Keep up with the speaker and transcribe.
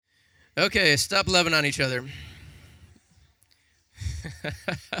Okay, stop loving on each other.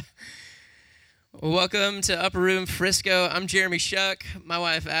 Welcome to Upper Room Frisco. I'm Jeremy Shuck. My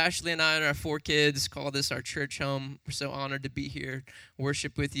wife Ashley and I and our 4 kids call this our church home. We're so honored to be here,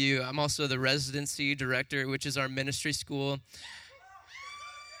 worship with you. I'm also the residency director, which is our ministry school.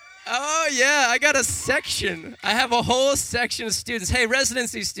 Oh, yeah, I got a section. I have a whole section of students. Hey,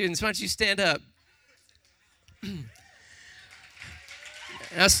 residency students, why don't you stand up?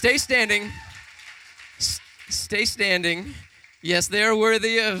 Now stay standing. Stay standing. Yes, they are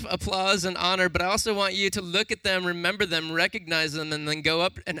worthy of applause and honor, but I also want you to look at them, remember them, recognize them, and then go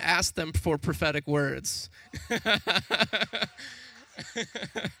up and ask them for prophetic words.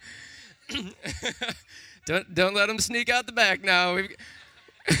 Don't let them sneak out the back now.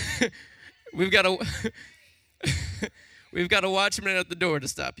 We've got a we've got a watchman at the door to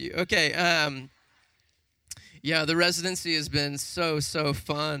stop you. Okay. Yeah, the residency has been so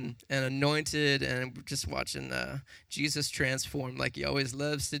fun and anointed, and we're just watching Jesus transform like he always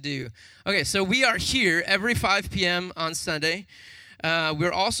loves to do. Okay, so we are here every 5 p.m. on Sunday.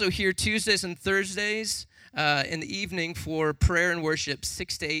 We're also here Tuesdays and Thursdays in the evening for prayer and worship,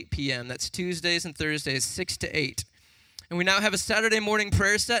 6 to 8 p.m. That's Tuesdays and Thursdays, 6 to 8. And we now have a Saturday morning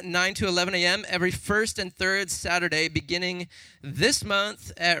prayer set, 9 to 11 a.m., every first and third Saturday, beginning this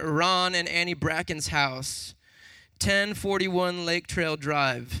month at Ron and Annie Bracken's house. 1041 Lake Trail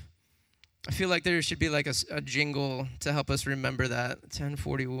Drive. I feel like there should be like a jingle to help us remember that.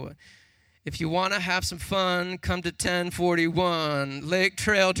 1041. If you want to have some fun, come to 1041 Lake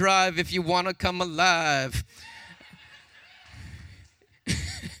Trail Drive if you want to come alive.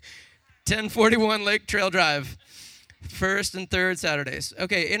 1041 Lake Trail Drive. First and third Saturdays.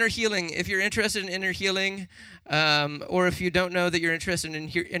 Okay, inner healing. If you're interested in inner healing, or if you don't know that you're interested in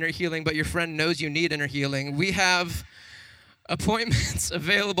inner healing, but your friend knows you need inner healing, we have appointments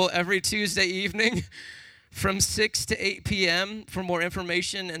available every Tuesday evening from 6 to 8 p.m. For more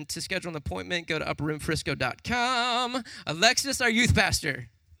information and to schedule an appointment, go to upperroomfrisco.com. Alexis, our youth pastor.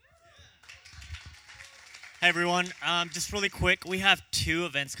 Hey everyone, just really quick, we have 2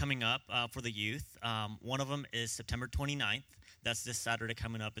 events coming up for the youth. One of them is September 29th. That's this Saturday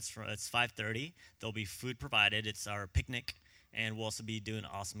coming up. It's 5:30. There'll be food provided. It's our picnic, and we'll also be doing an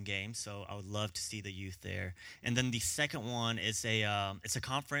awesome game. So I would love to see the youth there. And then the second one is it's a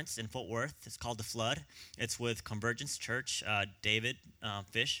conference in Fort Worth. It's called The Flood. It's with Convergence Church. David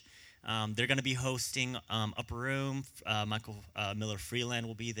Fish. They're going to be hosting Upper Room. Michael Miller Freeland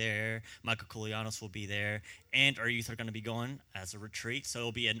will be there. Michael Koulianos will be there. And our youth are going to be going as a retreat. So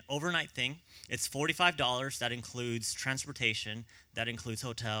it'll be an overnight thing. It's $45. That includes transportation. That includes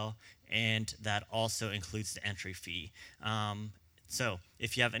hotel. And that also includes the entry fee. So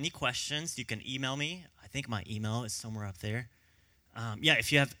if you have any questions, you can email me. I think my email is somewhere up there.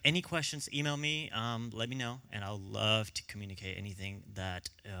 If you have any questions, email me, let me know, and I'll love to communicate anything that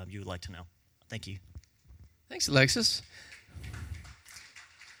you would like to know. Thank you. Thanks, Alexis.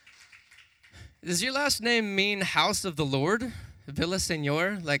 Does your last name mean house of the Lord?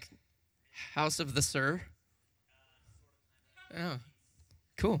 Villaseñor, like house of the Sir? Oh,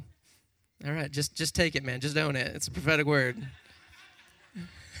 cool. All right, just take it, man. Just own it. It's a prophetic word.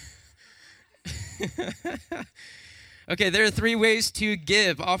 Okay, there are 3 ways to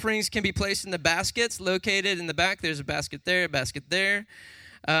give. Offerings can be placed in the baskets located in the back. There's a basket there, a basket there.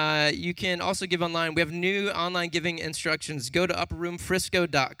 You can also give online. We have new online giving instructions. Go to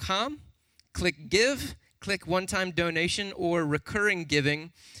upperroomfrisco.com, click give, click one-time donation or recurring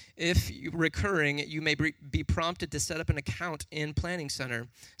giving. If recurring, you may be prompted to set up an account in Planning Center.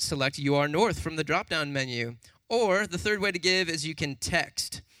 Select UR North from the drop-down menu. Or the third way to give is you can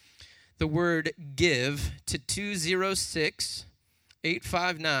text the word give to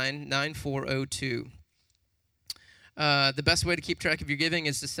 206-859-9402. The best way to keep track of your giving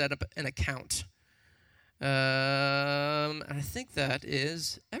is to set up an account. I think that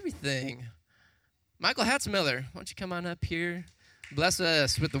is everything. Michael Hatzmiller, why don't you come on up here? Bless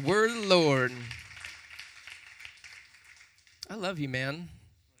us with the word of the Lord. I love you, man. Love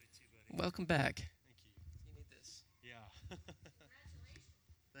you too, buddy. Welcome back. Thank you. You need this. Yeah.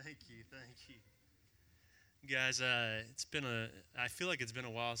 Thank you. Guys, I feel like it's been a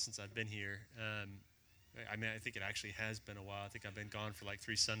while since I've been here. I think it actually has been a while. I think I've been gone for like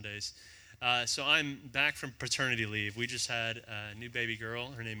 3 Sundays. So I'm back from paternity leave. We just had a new baby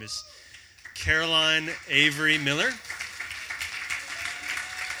girl. Her name is Caroline Avery Miller.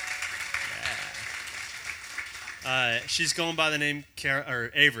 She's going by the name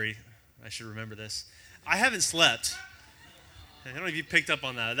Avery. I should remember this. I haven't slept. I don't know if you picked up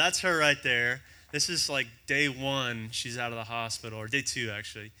on that. That's her right there. This is like day 1. She's out of the hospital, or day 2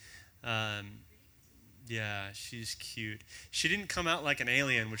 actually. Um, yeah, she's cute. She didn't come out like an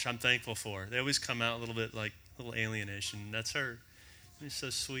alien, which I'm thankful for. They always come out a little bit like a little alienish, and that's her. She's so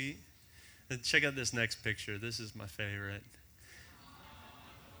sweet. And check out this next picture. This is my favorite.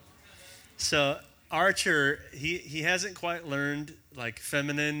 So Archer, he hasn't quite learned like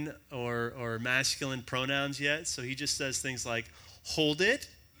feminine or masculine pronouns yet, so he just says things like, hold it,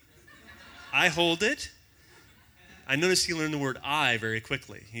 I hold it. I noticed he learned the word I very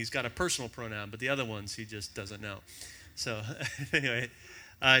quickly. He's got a personal pronoun, but the other ones he just doesn't know. So anyway,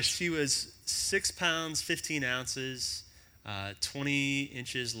 she was 6 pounds, 15 ounces, 20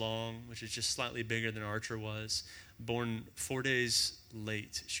 inches long, which is just slightly bigger than Archer was, born 4 days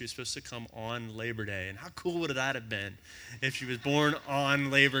late. She was supposed to come on Labor Day, and how cool would that have been if she was born on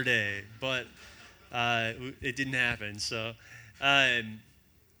Labor Day? But it didn't happen. So,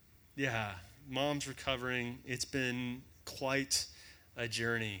 yeah, mom's recovering. It's been quite a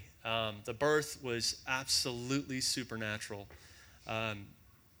journey. The birth was absolutely supernatural.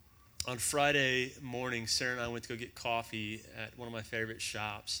 On Friday morning, Sarah and I went to go get coffee at one of my favorite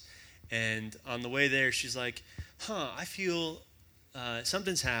shops. And on the way there, she's like, I feel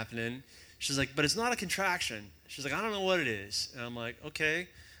something's happening. She's like, but it's not a contraction. She's like, I don't know what it is. And I'm like, okay,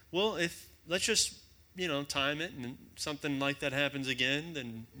 well, let's just, time it, and something like that happens again,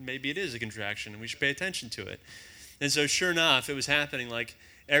 then maybe it is a contraction, and we should pay attention to it. And so sure enough, it was happening like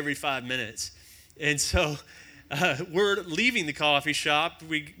every 5 minutes. And so we're leaving the coffee shop.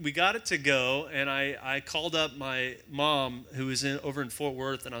 We got it to go, and I called up my mom, who was over in Fort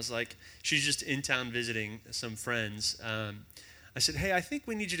Worth, and I was like, she's just in town visiting some friends. I said, hey, I think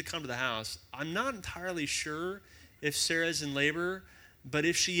we need you to come to the house. I'm not entirely sure if Sarah's in labor, but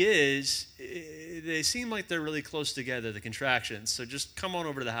if she is, they seem like they're really close together, the contractions. So just come on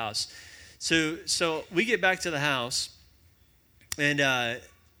over to the house. So we get back to the house, and I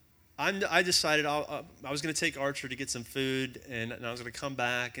decided I was going to take Archer to get some food, and I was going to come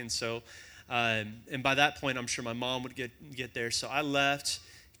back. And so, and by that point, I'm sure my mom would get there. So I left,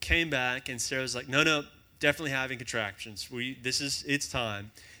 came back, and Sarah was like, no, definitely having contractions. It's time.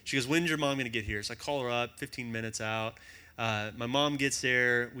 She goes, when's your mom going to get here? So I call her up, 15 minutes out. My mom gets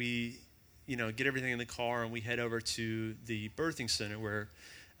there. We, get everything in the car, and we head over to the birthing center where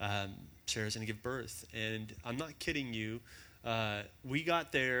Sarah's going to give birth. And I'm not kidding you. We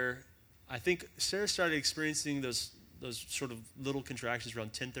got there. I think Sarah started experiencing those sort of little contractions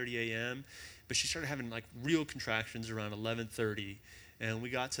around 10:30 a.m., but she started having like real contractions around 11:30. And we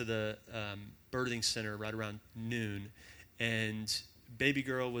got to the birthing center right around noon, and baby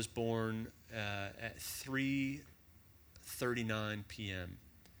girl was born at 3:39 p.m.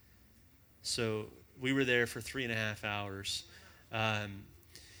 So we were there for 3.5 hours.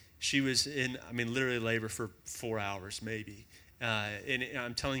 She was in, literally labor for 4 hours maybe. And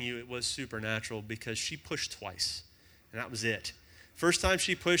I'm telling you, it was supernatural because she pushed twice, and that was it. First time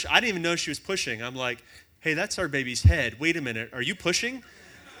she pushed, I didn't even know she was pushing. I'm like, hey, that's our baby's head. Wait a minute, are you pushing?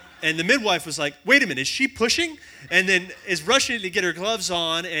 And the midwife was like, wait a minute, is she pushing? And then is rushing to get her gloves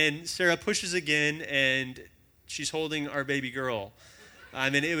on, and Sarah pushes again, and she's holding our baby girl.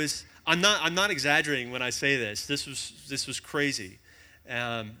 It was, I'm not exaggerating when I say this. This was crazy.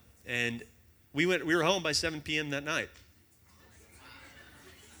 And we were home by 7 p.m. that night.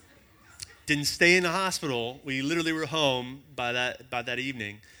 Didn't stay in the hospital. We literally were home by that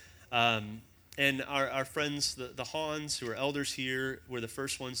evening. And our friends, the Hans, who are elders here, were the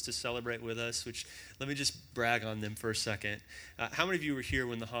first ones to celebrate with us, which, let me just brag on them for a second. How many of you were here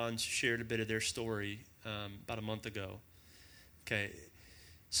when the Hans shared a bit of their story about a month ago? Okay.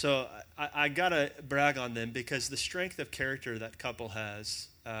 So I got to brag on them because the strength of character that couple has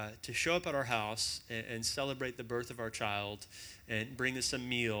to show up at our house and celebrate the birth of our child and bring us a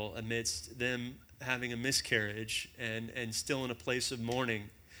meal amidst them having a miscarriage and still in a place of mourning.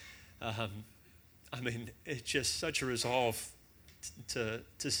 It's just such a resolve to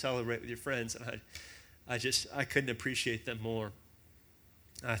celebrate with your friends, and I couldn't appreciate them more.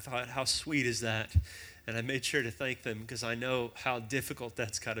 I thought, how sweet is that? And I made sure to thank them because I know how difficult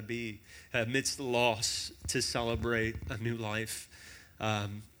that's got to be amidst the loss to celebrate a new life.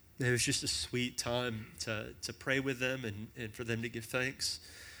 It was just a sweet time to pray with them and for them to give thanks.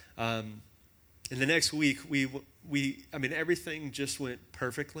 And the next week, everything just went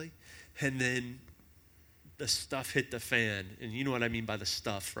perfectly. And then the stuff hit the fan. And you know what I mean by the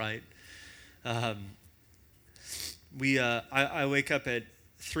stuff, right? I wake up at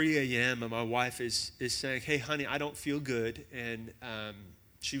 3 a.m. and my wife is saying, hey, honey, I don't feel good. And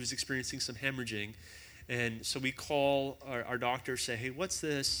she was experiencing some hemorrhaging. And so we call our doctor, say, hey, what's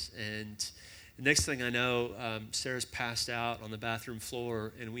this? And Next thing I know, Sarah's passed out on the bathroom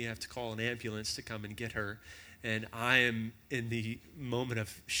floor, and we have to call an ambulance to come and get her. And I am in the moment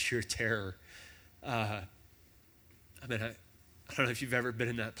of sheer terror. I don't know if you've ever been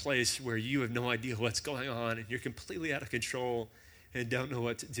in that place where you have no idea what's going on, and you're completely out of control and don't know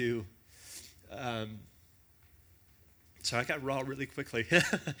what to do. So I got raw really quickly.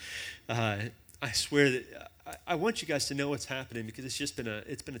 I swear that I want you guys to know what's happening, because it's been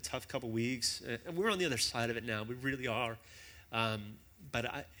a tough couple weeks, and we're on the other side of it now. We really are.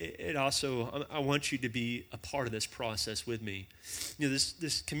 But I want you to be a part of this process with me. You know,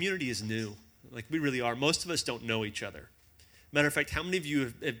 this community is new. Like, we really are. Most of us don't know each other. Matter of fact, how many of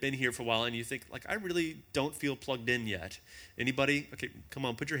you have been here for a while and you think, like, I really don't feel plugged in yet? Anybody? Okay, come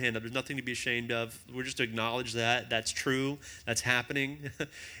on, put your hand up. There's nothing to be ashamed of. We're just to acknowledge that. That's true. That's happening.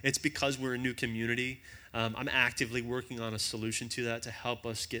 It's because we're a new community. I'm actively working on a solution to that to help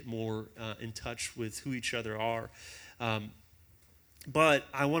us get more in touch with who each other are. But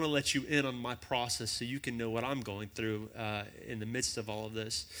I want to let you in on my process so you can know what I'm going through in the midst of all of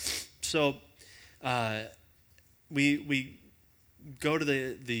this. So we go to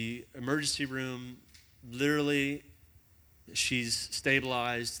the emergency room. Literally, she's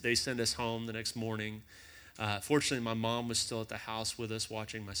stabilized. They send us home the next morning. Fortunately, my mom was still at the house with us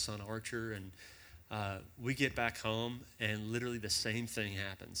watching my son Archer, and we get back home, and literally the same thing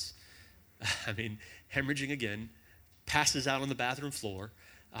happens. I mean, hemorrhaging again, passes out on the bathroom floor.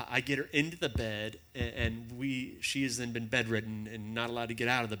 I get her into the bed, and she has then been bedridden and not allowed to get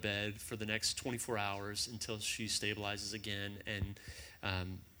out of the bed for the next 24 hours until she stabilizes again.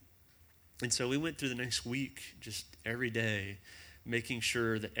 And so we went through the next week just every day making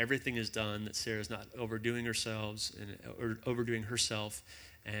sure that everything is done, that Sarah's not overdoing herself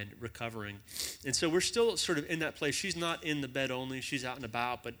and recovering. And so we're still sort of in that place. She's not in the bed only. She's out and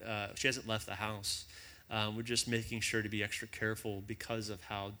about, but she hasn't left the house. We're just making sure to be extra careful because of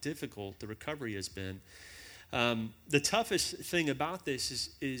how difficult the recovery has been. The toughest thing about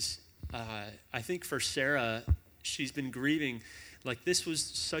this is I think for Sarah, she's been grieving. Like, this was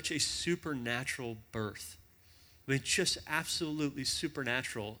such a supernatural birth. I mean, just absolutely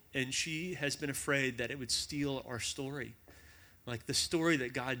supernatural. And she has been afraid that it would steal our story, like the story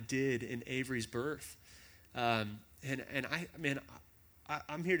that God did in Avery's birth. I'm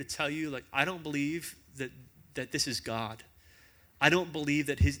here to tell you, like, I don't believe that this is God. I don't believe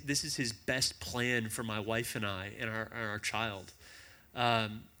that this is his best plan for my wife and I and our child. I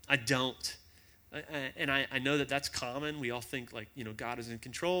don't. And I know that that's common. We all think, like, you know, God is in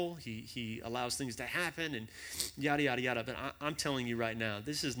control. He allows things to happen and yada, yada, yada. But I'm telling you right now,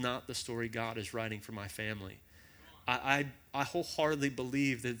 this is not the story God is writing for my family. I wholeheartedly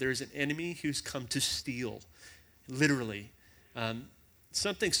believe that there's an enemy who's come to steal, literally.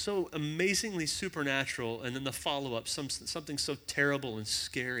 Something so amazingly supernatural, and then the follow-up, something so terrible and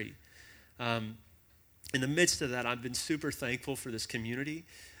scary. In the midst of that, I've been super thankful for this community,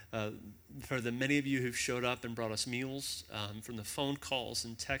 for the many of you who've showed up and brought us meals, from the phone calls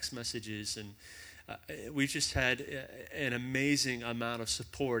and text messages, and we just had an amazing amount of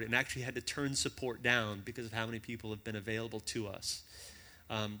support, and actually had to turn support down because of how many people have been available to us.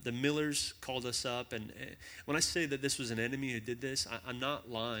 The Millers called us up, and when I say that this was an enemy who did this, I'm not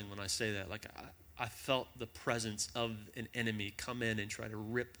lying when I say that. Like, I felt the presence of an enemy come in and try to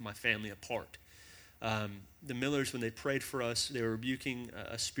rip my family apart. The Millers, when they prayed for us, they were rebuking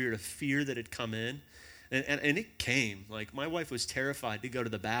a spirit of fear that had come in, and it came. Like, my wife was terrified to go to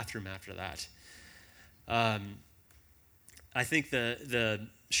the bathroom after that. I think the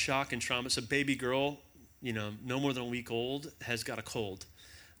shock and trauma, so baby girl, you know, no more than a week old, has got a cold,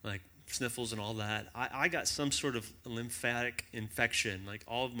 like sniffles and all that. I got some sort of lymphatic infection. Like,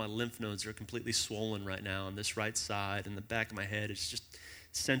 all of my lymph nodes are completely swollen right now on this right side, and the back of my head is just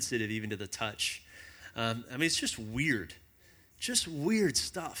sensitive even to the touch. I mean, it's just weird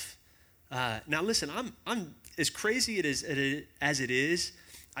stuff. Now listen, I'm as crazy as it is.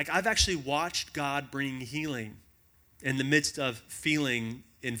 Like, I've actually watched God bring healing in the midst of feeling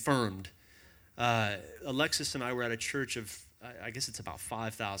infirmed. Alexis and I were at a church of, I guess it's about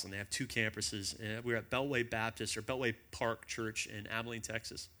 5,000. They have 2 campuses. We were at Beltway Baptist, or Beltway Park Church in Abilene,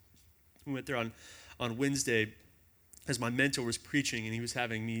 Texas. We went there on Wednesday as my mentor was preaching, and he was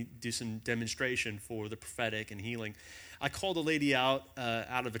having me do some demonstration for the prophetic and healing. I called a lady out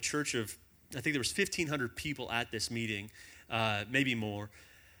of a church of, I think there was 1,500 people at this meeting, maybe more.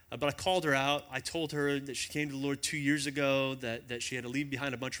 But I called her out. I told her that she came to the Lord 2 years ago, that she had to leave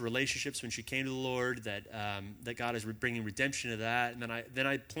behind a bunch of relationships when she came to the Lord, that God is bringing redemption to that. And then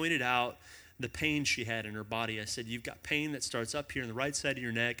I pointed out the pain she had in her body. I said, you've got pain that starts up here on the right side of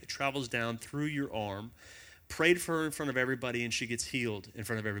your neck. It travels down through your arm. Prayed for her in front of everybody, and she gets healed in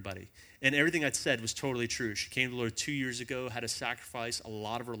front of everybody. And everything I'd said was totally true. She came to the Lord 2 years ago, had to sacrifice a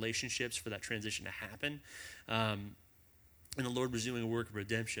lot of relationships for that transition to happen. And the Lord was doing a work of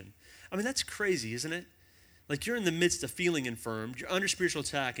redemption. I mean, that's crazy, isn't it? Like, you're in the midst of feeling infirmed, you're under spiritual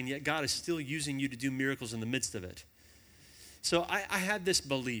attack, and yet God is still using you to do miracles in the midst of it. So I had this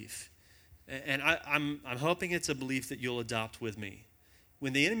belief, and I'm hoping it's a belief that you'll adopt with me.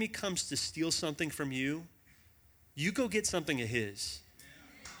 When the enemy comes to steal something from you, you go get something of his.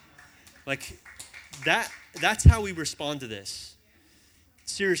 Like, that's how we respond to this.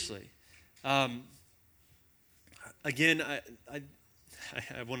 Seriously. Again, I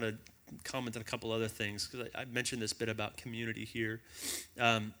want to comment on a couple other things, because I mentioned this bit about community here.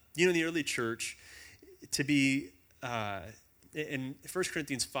 In the early church, to be, in 1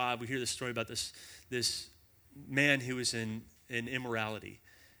 Corinthians 5, we hear this story about this man who was in immorality.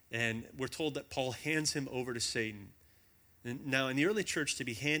 And we're told that Paul hands him over to Satan. And now, in the early church, to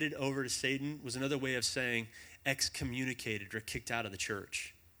be handed over to Satan was another way of saying excommunicated or kicked out of the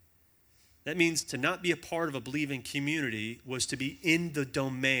church. That means to not be a part of a believing community was to be in the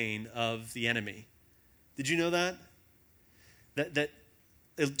domain of the enemy. Did you know that? That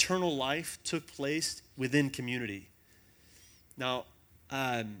eternal life took place within community. Now,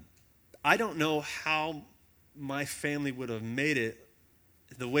 I don't know how my family would have made it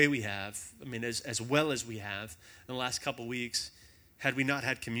the way we have, I mean, as well as we have in the last couple weeks, had we not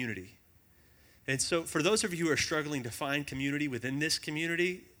had community. And so for those of you who are struggling to find community within this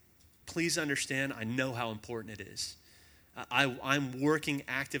community, please understand, I know how important it is. I'm working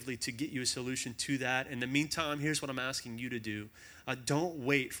actively to get you a solution to that. In the meantime, here's what I'm asking you to do. Don't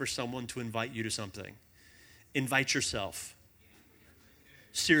wait for someone to invite you to something. Invite yourself.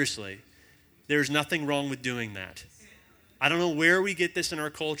 Seriously. There's nothing wrong with doing that. I don't know where we get this in our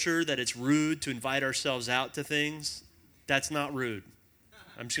culture, that it's rude to invite ourselves out to things. That's not rude.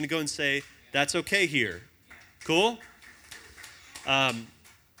 I'm just going to go and say, that's okay here. Cool?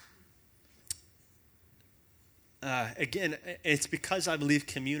 Again, it's because I believe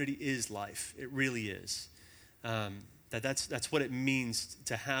community is life. It really is. That's what it means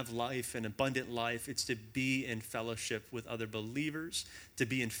to have life, an abundant life. It's to be in fellowship with other believers, to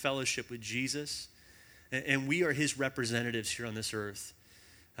be in fellowship with Jesus. And we are his representatives here on this earth.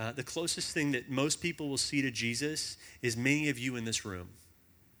 The closest thing that most people will see to Jesus is many of you in this room.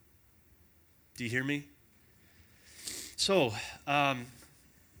 Do you hear me? So, that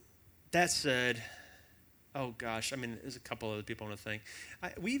said, oh gosh, I mean, there's a couple other people I want to thank.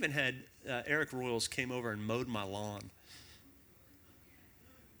 We even had Eric Royals came over and mowed my lawn.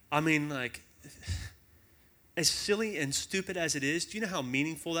 I mean, like, as silly and stupid as it is, do you know how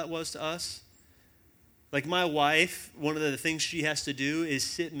meaningful that was to us? Like, my wife, one of the things she has to do is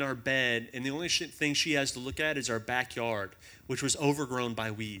sit in our bed, and the only thing she has to look at is our backyard, which was overgrown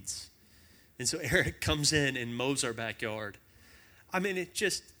by weeds. And so Eric comes in and mows our backyard. I mean, it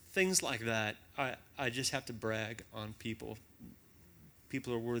just, things like that, I just have to brag on people.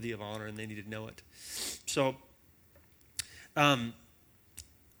 People are worthy of honor, and they need to know it. So,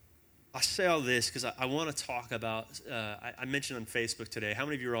 I say all this because I want to talk about, I mentioned on Facebook today, how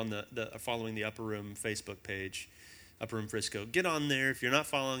many of you are on are following the Upper Room Facebook page, Upper Room Frisco? Get on there. If you're not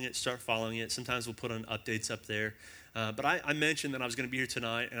following it, start following it. Sometimes we'll put on updates up there. But I mentioned that I was going to be here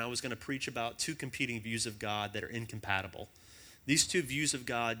tonight, and I was going to preach about two competing views of God that are incompatible. These two views of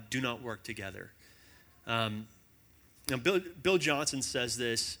God do not work together. Now, Bill Johnson says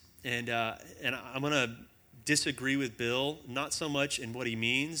this, and I'm going to disagree with Bill, not so much in what he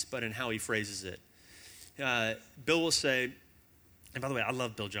means, but in how he phrases it. Bill will say, and by the way, I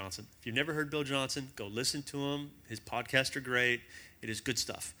love Bill Johnson. If you've never heard Bill Johnson, go listen to him. His podcasts are great. It is good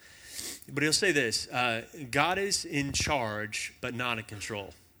stuff. But he'll say this, God is in charge, but not in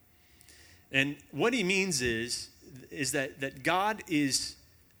control. And what he means is that God is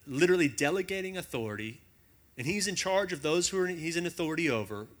literally delegating authority, and he's in charge of those who he's in authority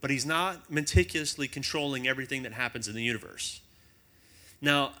over, but he's not meticulously controlling everything that happens in the universe.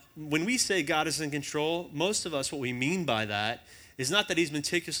 Now, when we say God is in control, most of us, what we mean by that is not that he's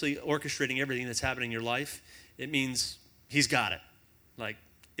meticulously orchestrating everything that's happening in your life. It means he's got it. Like,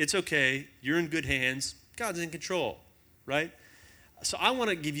 it's okay. You're in good hands. God's in control, right? So I want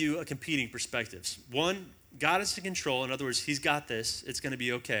to give you a competing perspectives. One, God is in control. In other words, he's got this. It's going to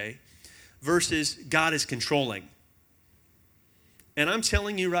be okay. Versus God is controlling. And I'm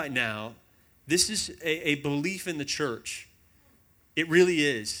telling you right now, this is a belief in the church. It really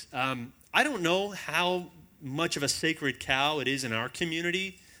is. I don't know how much of a sacred cow it is in our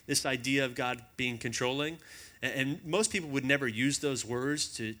community this idea of God being controlling. And most people would never use those words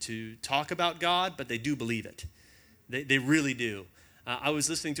to talk about God, but they do believe it. They really do. I was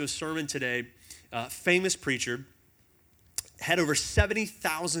listening to a sermon today, famous preacher, had over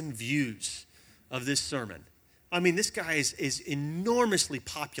 70,000 views of this sermon. I mean, this guy is enormously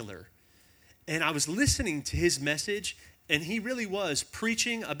popular. And I was listening to his message, and he really was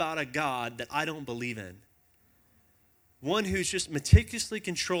preaching about a God that I don't believe in. One who's just meticulously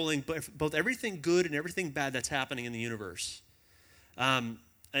controlling both everything good and everything bad that's happening in the universe. And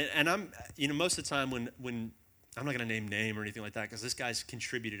I'm, most of the time when I'm not going to name or anything like that because this guy's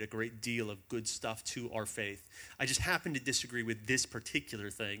contributed a great deal of good stuff to our faith. I just happen to disagree with this particular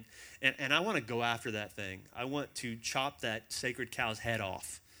thing, and I want to go after that thing. I want to chop that sacred cow's head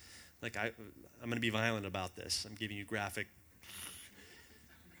off. Like I'm going to be violent about this. I'm giving you graphic.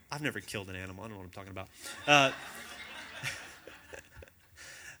 I've never killed an animal. I don't know what I'm talking about.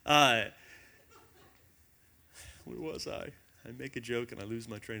 Where was I? I make a joke and I lose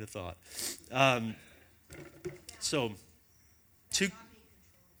my train of thought. So, to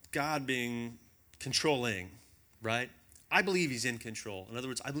God being controlling, right? I believe he's in control. In other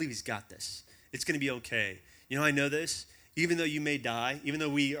words, I believe he's got this. It's going to be okay. You know, I know this. Even though you may die, even though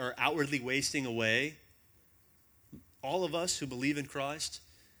we are outwardly wasting away, all of us who believe in Christ,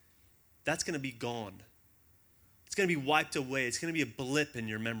 that's going to be gone. It's going to be wiped away. It's going to be a blip in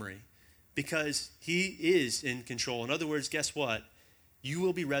your memory because he is in control. In other words, guess what? You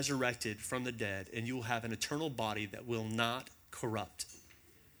will be resurrected from the dead and you will have an eternal body that will not corrupt.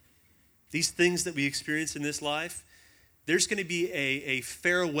 These things that we experience in this life, there's going to be a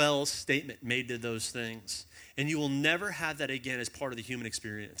farewell statement made to those things. And you will never have that again as part of the human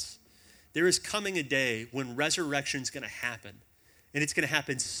experience. There is coming a day when resurrection is going to happen. And it's going to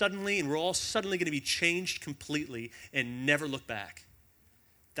happen suddenly, and we're all suddenly going to be changed completely and never look back.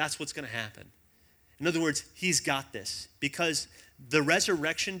 That's what's going to happen. In other words, he's got this because the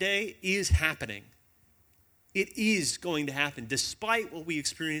resurrection day is happening. It is going to happen despite what we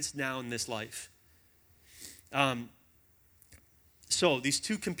experience now in this life. So these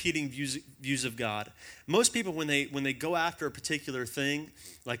two competing views of God. Most people, when they go after a particular thing,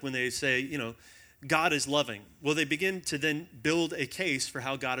 like when they say, God is loving, well, they begin to then build a case for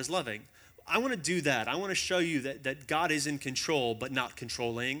how God is loving. I want to do that. I want to show you that God is in control, but not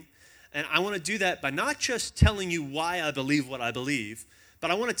controlling. And I want to do that by not just telling you why I believe what I believe, but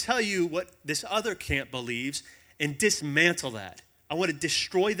I want to tell you what this other camp believes and dismantle that. I want to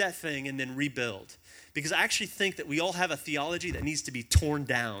destroy that thing and then rebuild. Because I actually think that we all have a theology that needs to be torn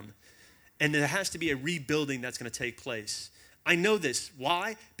down. And there has to be a rebuilding that's going to take place. I know this.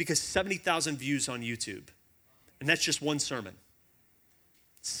 Why? Because 70,000 views on YouTube. And that's just one sermon.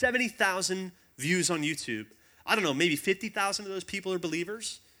 70,000 views on YouTube. I don't know, maybe 50,000 of those people are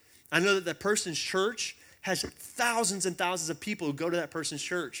believers. I know that person's church has thousands and thousands of people who go to that person's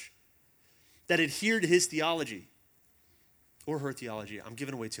church that adhere to his theology or her theology. I'm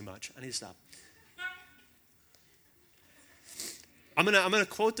giving away too much. I need to stop. I'm gonna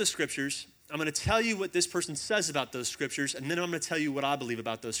quote the scriptures. I'm going to tell you what this person says about those scriptures, and then I'm going to tell you what I believe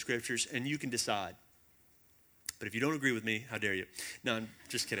about those scriptures, and you can decide. But if you don't agree with me, how dare you? No, I'm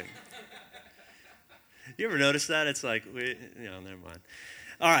just kidding. You ever notice that? It's like, never mind.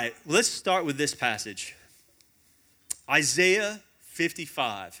 All right, let's start with this passage. Isaiah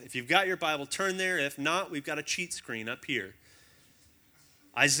 55. If you've got your Bible, turn there. If not, we've got a cheat screen up here.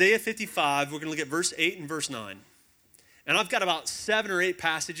 Isaiah 55, we're going to look at verse 8 and verse 9. And I've got about 7 or 8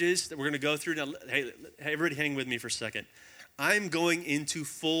 passages that we're going to go through. Now, hey, everybody hang with me for a second. I'm going into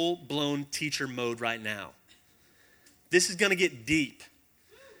full-blown teacher mode right now. This is going to get deep.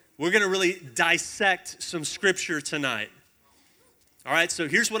 We're going to really dissect some scripture tonight. All right, so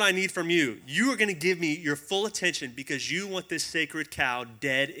here's what I need from you. You are going to give me your full attention because you want this sacred cow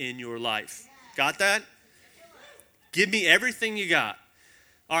dead in your life. Got that? Give me everything you got.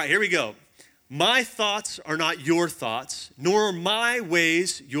 All right, here we go. My thoughts are not your thoughts, nor are my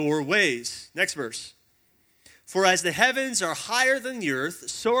ways your ways. Next verse. For as the heavens are higher than the earth,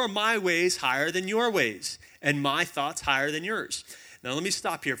 so are my ways higher than your ways, and my thoughts higher than yours. Now let me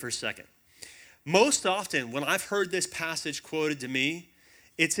stop here for a second. Most often when I've heard this passage quoted to me,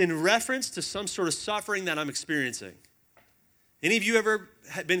 it's in reference to some sort of suffering that I'm experiencing. Any of you ever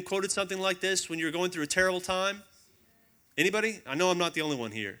been quoted something like this when you're going through a terrible time? Anybody? I know I'm not the only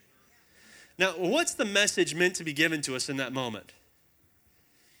one here. Now, what's the message meant to be given to us in that moment?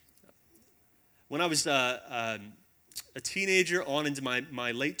 When I was a teenager on into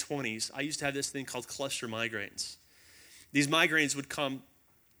my late 20s, I used to have this thing called cluster migraines. These migraines would come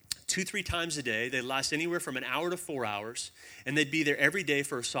 2-3 times a day. They last anywhere from an hour to 4 hours, and they'd be there every day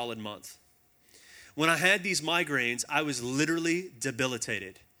for a solid month. When I had these migraines, I was literally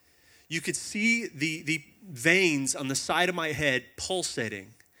debilitated. You could see the veins on the side of my head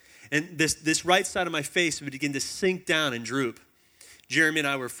pulsating. And this right side of my face would begin to sink down and droop. Jeremy and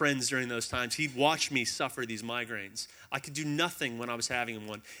I were friends during those times. He'd watch me suffer these migraines. I could do nothing when I was having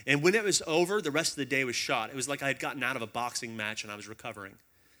one. And when it was over, the rest of the day was shot. It was like I had gotten out of a boxing match and I was recovering.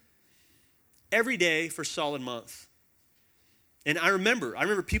 Every day for a solid month. And I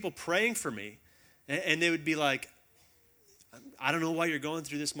remember people praying for me. And they would be like, I don't know why you're going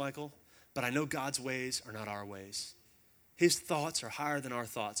through this, Michael, but I know God's ways are not our ways. His thoughts are higher than our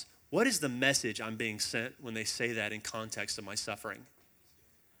thoughts. What is the message I'm being sent when they say that in context of my suffering?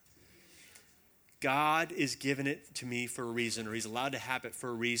 God is giving it to me for a reason, or he's allowed to have it for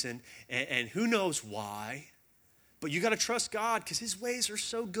a reason, and who knows why. But you got to trust God because his ways are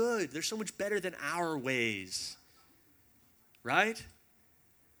so good. They're so much better than our ways, right?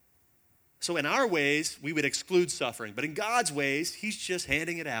 So in our ways, we would exclude suffering. But in God's ways, he's just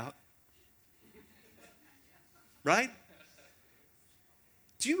handing it out. Right?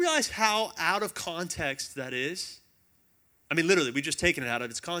 Do you realize how out of context that is? I mean, literally, we've just taken it out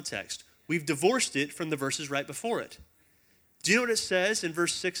of its context. We've divorced it from the verses right before it. Do you know what it says in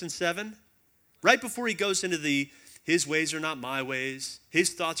verse 6 and 7? Right before he goes into his ways are not my ways,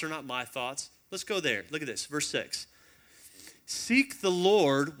 his thoughts are not my thoughts. Let's go there. Look at this, verse 6. Seek the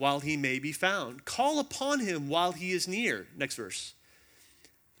Lord while he may be found. Call upon him while he is near. Next verse.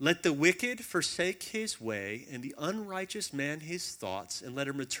 Let the wicked forsake his way, and the unrighteous man his thoughts, and let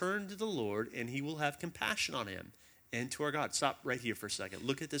him return to the Lord, and he will have compassion on him and to our God. Stop right here for a second.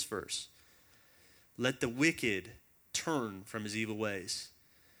 Look at this verse. Let the wicked turn from his evil ways.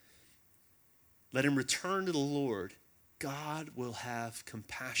 Let him return to the Lord. God will have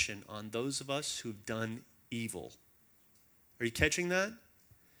compassion on those of us who've done evil. Are you catching that?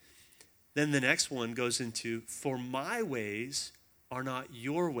 Then the next one goes into, for my ways are not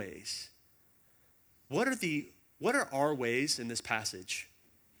your ways. What are our ways in this passage?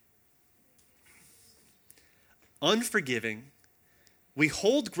 Unforgiving. We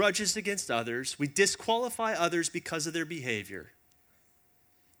hold grudges against others. We disqualify others because of their behavior.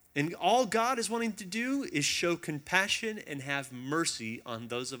 And all God is wanting to do is show compassion and have mercy on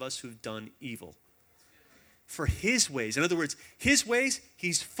those of us who've done evil. For his ways, in other words, his ways,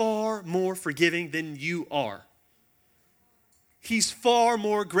 he's far more forgiving than you are. He's far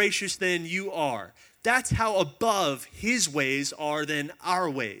more gracious than you are. That's how above his ways are than our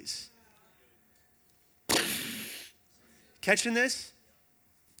ways. Catching this?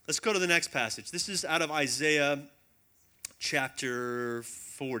 Let's go to the next passage. This is out of Isaiah chapter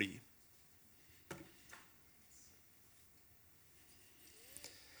 40.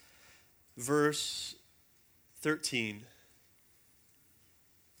 Verse 13.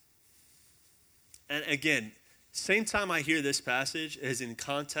 And again, same time I hear this passage is in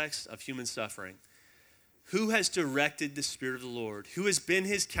context of human suffering. Who has directed the Spirit of the Lord? Who has been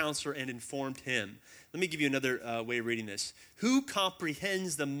his counselor and informed him? Let me give you another way of reading this. Who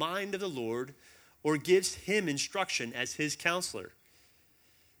comprehends the mind of the Lord or gives him instruction as his counselor?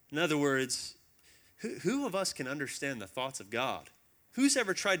 In other words, who of us can understand the thoughts of God? Who's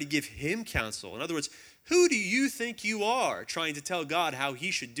ever tried to give him counsel? In other words, who do you think you are trying to tell God how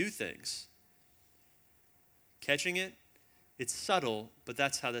he should do things? Catching it? It's subtle, but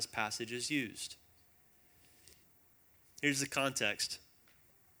that's how this passage is used. Here's the context.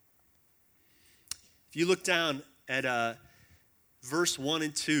 If you look down at verse 1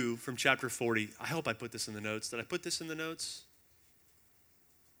 and 2 from chapter 40, I hope I put this in the notes. Did I put this in the notes?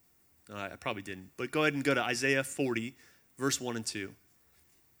 No, I probably didn't. But go ahead and go to Isaiah 40, verse 1 and 2.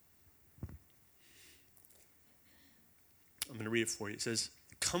 I'm going to read it for you. It says,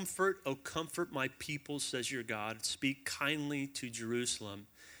 Comfort, O comfort my people, says your God. Speak kindly to Jerusalem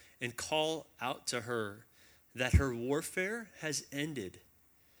and call out to her that her warfare has ended,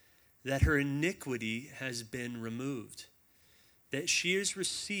 that her iniquity has been removed, that she has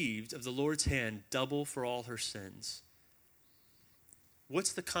received of the Lord's hand double for all her sins.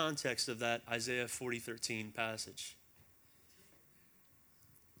 What's the context of that Isaiah 40:13 passage?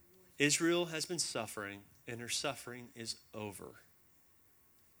 Israel has been suffering, and her suffering is over.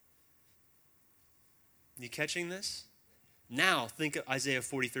 You catching this? Now think of Isaiah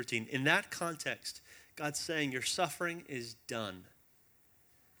 40:13. In that context, God's saying your suffering is done.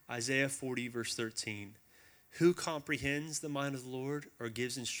 Isaiah 40, verse 13. Who comprehends the mind of the Lord or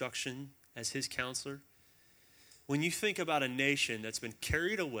gives instruction as his counselor? When you think about a nation that's been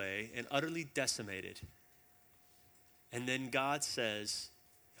carried away and utterly decimated, and then God says,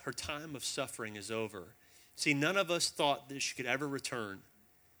 her time of suffering is over. See, none of us thought that she could ever return.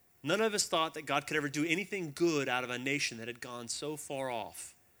 None of us thought that God could ever do anything good out of a nation that had gone so far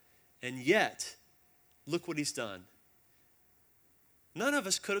off. And yet, look what he's done. None of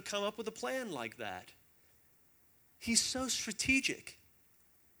us could have come up with a plan like that. He's so strategic.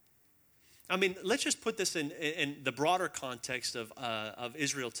 I mean, let's just put this in the broader context of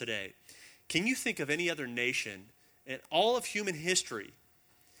Israel today. Can you think of any other nation in all of human history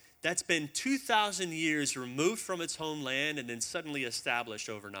that's been 2,000 years removed from its homeland and then suddenly established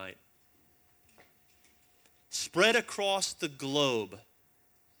overnight? Spread across the globe.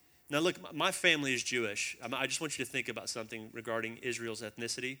 Now look, my family is Jewish. I just want you to think about something regarding Israel's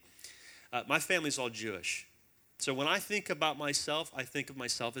ethnicity. My family's all Jewish. So when I think about myself, I think of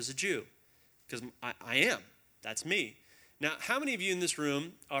myself as a Jew. Because I am. That's me. Now, how many of you in this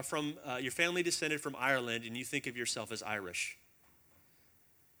room are from, your family descended from Ireland and you think of yourself as Irish?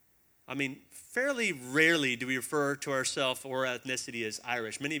 I mean, fairly rarely do we refer to ourselves or ethnicity as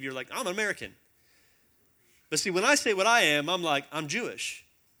Irish. Many of you are like, I'm American. But see, when I say what I am, I'm like, I'm Jewish.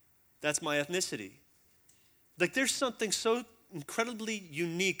 That's my ethnicity. Like, there's something so incredibly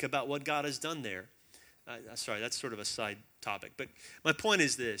unique about what God has done there. Sorry, that's sort of a side topic. But my point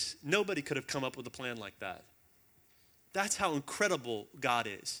is this. Nobody could have come up with a plan like that. That's how incredible God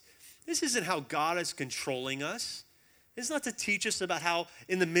is. This isn't how God is controlling us. It's not to teach us about how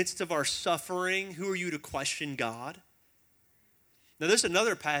in the midst of our suffering, who are you to question God? Now, there's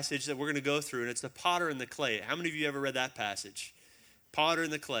another passage that we're going to go through, and it's the potter and the clay. How many of you ever read that passage? Potter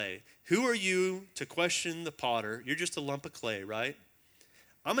and the clay. Who are you to question the potter? You're just a lump of clay, right?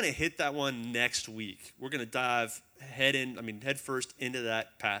 I'm going to hit that one next week. We're going to dive head first into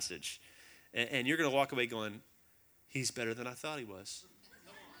that passage. And you're going to walk away going, he's better than I thought he was.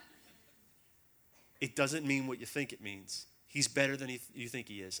 It doesn't mean what you think it means. He's better than you think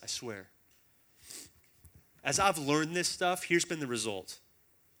he is, I swear. As I've learned this stuff, here's been the result.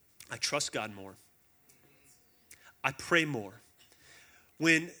 I trust God more. I pray more.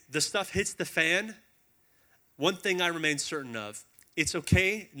 When the stuff hits the fan, one thing I remain certain of, it's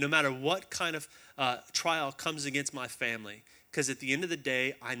okay no matter what kind of trial comes against my family, because at the end of the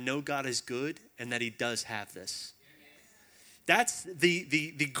day, I know God is good and that he does have this. That's the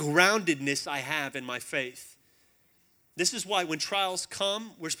groundedness I have in my faith. This is why when trials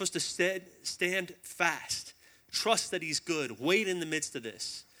come, we're supposed to stand fast. Trust that he's good. Wait in the midst of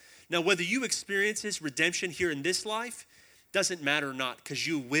this. Now, whether you experience his redemption here in this life doesn't matter or not, because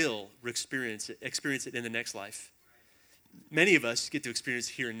you will experience it in the next life. Many of us get to experience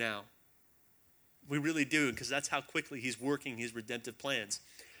here and now. We really do, because that's how quickly he's working his redemptive plans.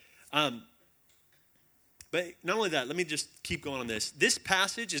 But not only that, let me just keep going on this. This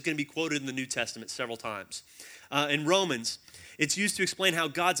passage is going to be quoted in the New Testament several times. In Romans, it's used to explain how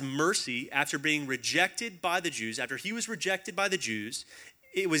God's mercy, after being rejected by the Jews, after he was rejected by the Jews,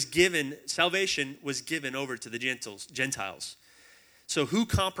 salvation was given over to the Gentiles. So who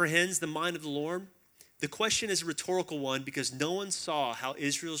comprehends the mind of the Lord? The question is a rhetorical one because no one saw how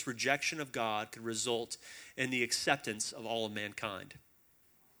Israel's rejection of God could result in the acceptance of all of mankind.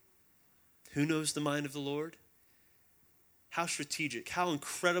 Who knows the mind of the Lord? How strategic, how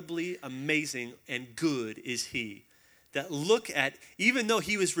incredibly amazing and good is he that look at, even though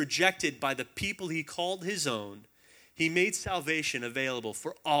he was rejected by the people he called his own, he made salvation available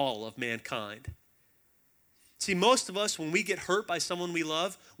for all of mankind. See, most of us, when we get hurt by someone we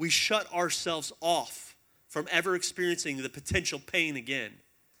love, we shut ourselves off from ever experiencing the potential pain again.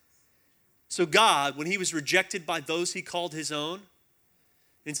 So God, when he was rejected by those he called his own,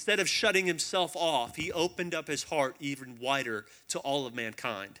 instead of shutting himself off, he opened up his heart even wider to all of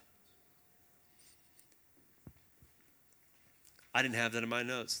mankind. I didn't have that in my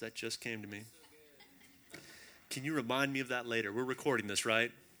notes. That just came to me. Can you remind me of that later? We're recording this,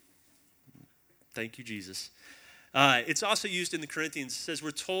 right? Thank you, Jesus. It's also used in the Corinthians. It says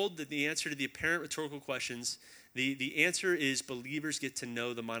we're told that the answer to the apparent rhetorical questions, the answer is believers get to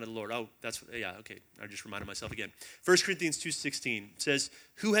know the mind of the Lord. Oh, okay. I just reminded myself again. 1 Corinthians 2:16 says,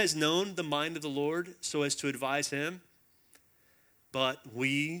 who has known the mind of the Lord so as to advise him? But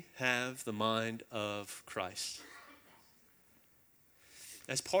we have the mind of Christ.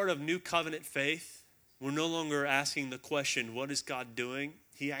 As part of new covenant faith, we're no longer asking the question, what is God doing?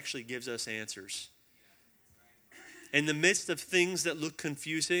 He actually gives us answers. In the midst of things that look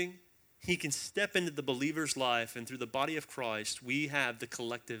confusing, he can step into the believer's life, and through the body of Christ, we have the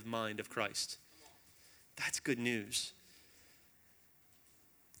collective mind of Christ. That's good news.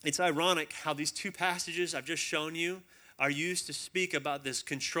 It's ironic how these two passages I've just shown you are used to speak about this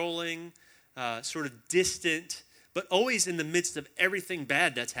controlling, sort of distant, but always in the midst of everything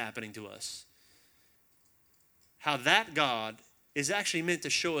bad that's happening to us. How that God is actually meant to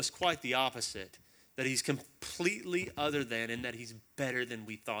show us quite the opposite, that he's completely other than and that he's better than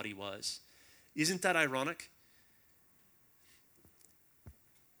we thought he was. Isn't that ironic?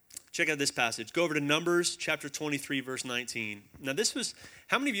 Check out this passage. Go over to Numbers chapter 23, verse 19. Now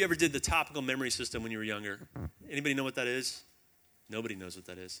how many of you ever did the topical memory system when you were younger? Anybody know what that is? Nobody knows what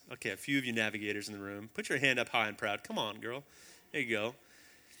that is. Okay, a few of you navigators in the room. Put your hand up high and proud. Come on, girl. There you go.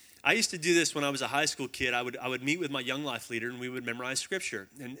 I used to do this when I was a high school kid. I would meet with my young life leader, and we would memorize scripture.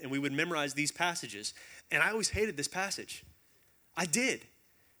 And we would memorize these passages. And I always hated this passage. I did.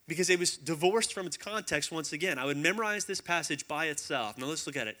 Because it was divorced from its context once again. I would memorize this passage by itself. Now let's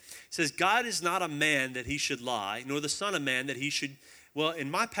look at it. It says, God is not a man that he should lie, nor the son of man that he should, well,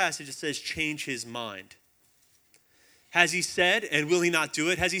 in my passage it says change his mind. Has he said, and will he not do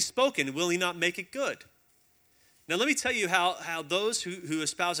it? Has he spoken, and will he not make it good? Now let me tell you how those who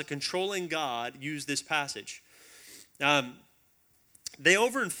espouse a controlling God use this passage. They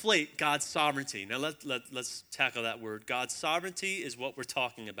overinflate God's sovereignty. Now let's tackle that word. God's sovereignty is what we're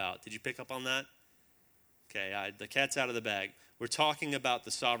talking about. Did you pick up on that? Okay, the cat's out of the bag. We're talking about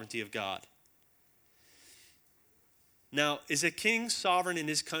the sovereignty of God. Now, is a king sovereign in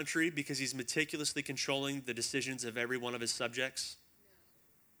his country because he's meticulously controlling the decisions of every one of his subjects?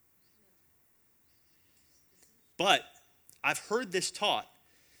 But I've heard this taught,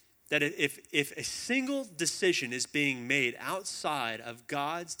 that if a single decision is being made outside of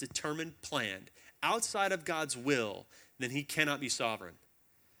God's determined plan, outside of God's will, then he cannot be sovereign.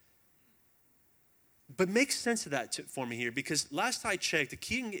 But make sense of that for me here, because last I checked, the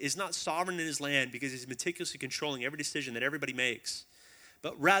king is not sovereign in his land because he's meticulously controlling every decision that everybody makes,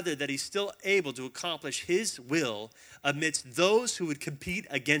 but rather that he's still able to accomplish his will amidst those who would compete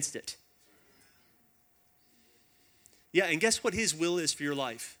against it. Yeah, and guess what his will is for your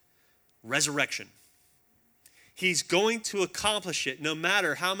life? Resurrection. He's going to accomplish it no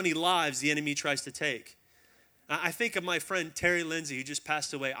matter how many lives the enemy tries to take. I think of my friend Terry Lindsay, who just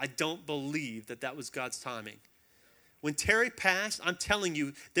passed away. I don't believe that was God's timing. When Terry passed, I'm telling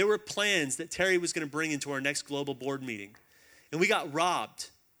you, there were plans that Terry was going to bring into our next global board meeting. And we got robbed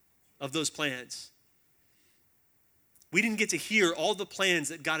of those plans. We didn't get to hear all the plans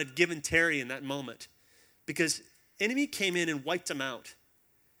that God had given Terry in that moment because enemy came in and wiped him out.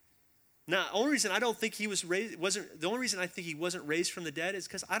 Now, the only reason I think he wasn't raised from the dead is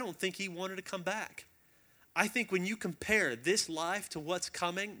because I don't think he wanted to come back. I think when you compare this life to what's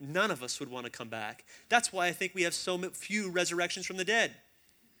coming, none of us would want to come back. That's why I think we have so few resurrections from the dead.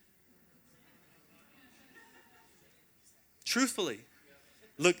 Truthfully.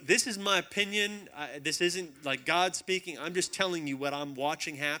 Look, this is my opinion. This isn't like God speaking. I'm just telling you what I'm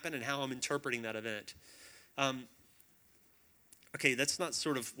watching happen and how I'm interpreting that event. Okay, that's not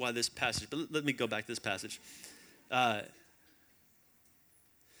sort of why this passage, but let me go back to this passage.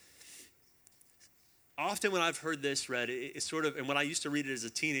 Often when I've heard this read, it's sort of, and when I used to read it as a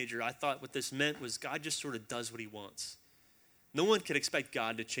teenager, I thought what this meant was God just sort of does what he wants. No one can expect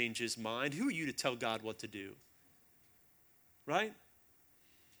God to change his mind. Who are you to tell God what to do? Right?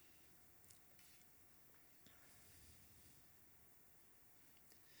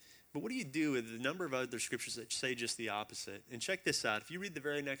 But what do you do with the number of other scriptures that say just the opposite? And check this out. If you read the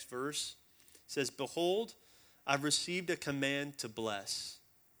very next verse, it says, "Behold, I've received a command to bless.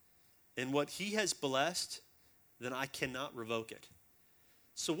 And what he has blessed, then I cannot revoke it."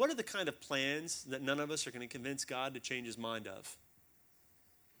 So what are the kind of plans that none of us are going to convince God to change his mind of?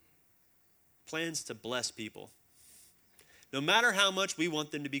 Plans to bless people. No matter how much we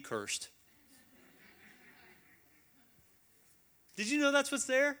want them to be cursed. Did you know that's what's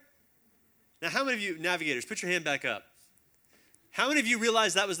there? Now, how many of you, navigators, put your hand back up. How many of you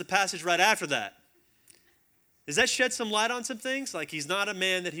realize that was the passage right after that? Does that shed some light on some things? Like he's not a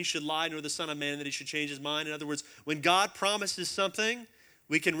man that he should lie, nor the son of man that he should change his mind. In other words, when God promises something,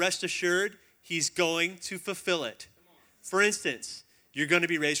 we can rest assured he's going to fulfill it. For instance, you're going to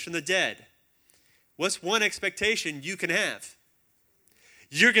be raised from the dead. What's one expectation you can have?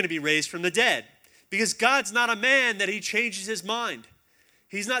 You're going to be raised from the dead. Because God's not a man that he changes his mind.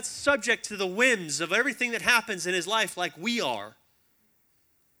 He's not subject to the whims of everything that happens in his life like we are.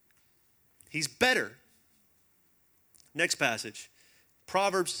 He's better. Next passage,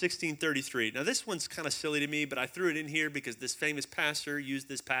 Proverbs 16:33. Now this one's kind of silly to me, but I threw it in here because this famous pastor used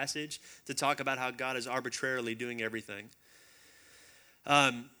this passage to talk about how God is arbitrarily doing everything.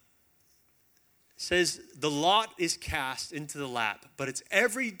 Says, "The lot is cast into the lap, but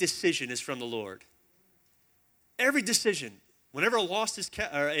every decision is from the Lord." Every decision. Whenever a lot is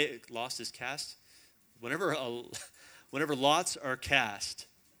cast, whenever lots are cast.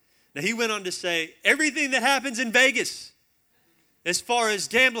 Now, he went on to say, everything that happens in Vegas, as far as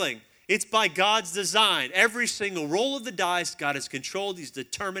gambling, it's by God's design. Every single roll of the dice, God has controlled. He's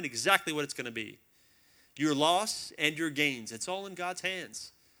determined exactly what it's going to be. Your loss and your gains, it's all in God's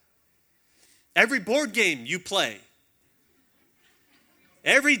hands. Every board game you play,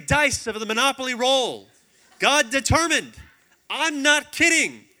 every dice of the Monopoly roll, God determined. I'm not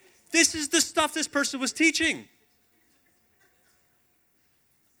kidding. This is the stuff this person was teaching.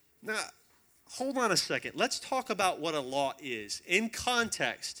 Now, hold on a second. Let's talk about what a lot is. In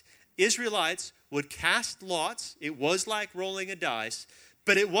context, Israelites would cast lots. It was like rolling a dice,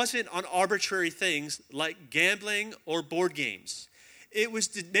 but it wasn't on arbitrary things like gambling or board games. It was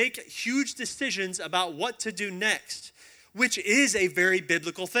to make huge decisions about what to do next, which is a very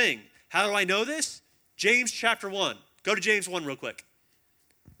biblical thing. How do I know this? James chapter 1. Go to James 1 real quick.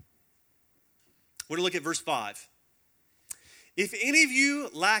 We're going to look at verse 5. If any of you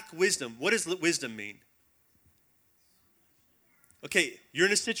lack wisdom, what does wisdom mean? Okay, you're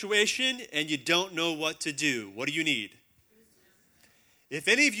in a situation and you don't know what to do. What do you need? If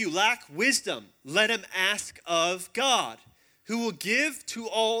any of you lack wisdom, let him ask of God, who will give to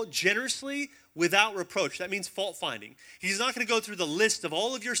all generously without reproach. That means fault finding. He's not going to go through the list of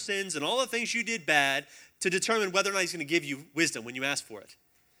all of your sins and all the things you did bad to determine whether or not he's going to give you wisdom when you ask for it.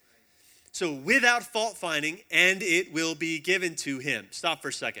 So without fault finding, and it will be given to him. Stop for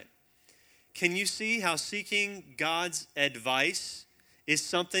a second. Can you see how seeking God's advice is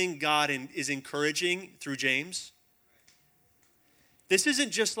something God is encouraging through James? This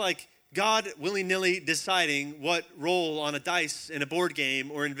isn't just like God willy-nilly deciding what roll on a dice in a board game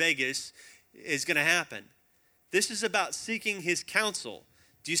or in Vegas is going to happen. This is about seeking his counsel.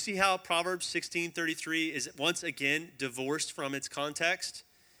 Do you see how Proverbs 16:33 is once again divorced from its context?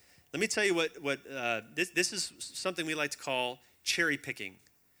 Let me tell you what this is something we like to call cherry picking.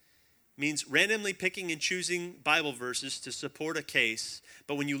 It means randomly picking and choosing Bible verses to support a case,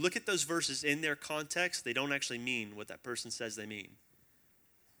 but when you look at those verses in their context, they don't actually mean what that person says they mean.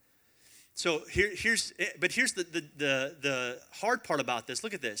 So here's the hard part about this.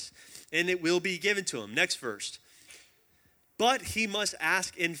 Look at this. And it will be given to him. Next verse. But he must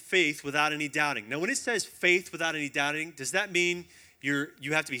ask in faith without any doubting. Now, when it says faith without any doubting, does that mean you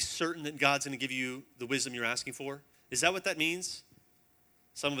have to be certain that God's going to give you the wisdom you're asking for? Is that what that means?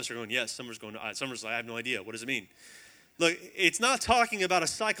 Some of us are going, yes. Some of us are going, some of us are like, I have no idea. What does it mean? Look, it's not talking about a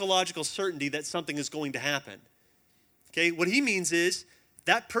psychological certainty that something is going to happen. Okay, what he means is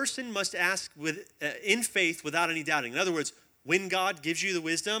that person must ask in faith without any doubting. In other words, when God gives you the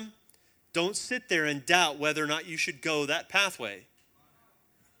wisdom, don't sit there and doubt whether or not you should go that pathway.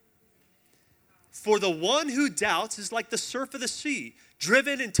 For the one who doubts is like the surf of the sea,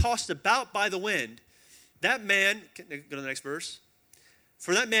 driven and tossed about by the wind. That man, go to the next verse.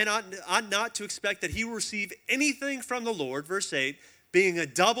 For that man ought not to expect that he will receive anything from the Lord, verse 8, being a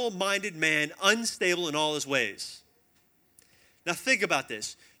double-minded man, unstable in all his ways. Now think about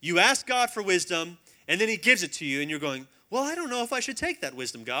this. You ask God for wisdom, and then he gives it to you, and you're going, well, I don't know if I should take that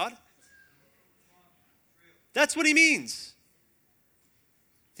wisdom, God. That's what he means.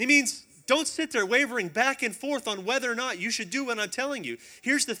 He means don't sit there wavering back and forth on whether or not you should do what I'm telling you.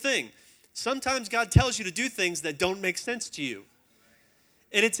 Here's the thing. Sometimes God tells you to do things that don't make sense to you.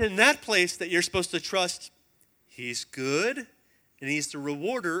 And it's in that place that you're supposed to trust he's good and he's the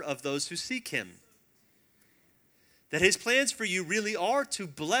rewarder of those who seek him. That his plans for you really are to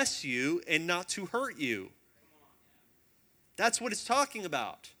bless you and not to hurt you. That's what it's talking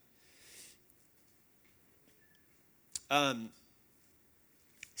about.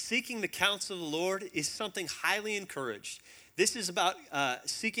 Seeking the counsel of the Lord is something highly encouraged. This is about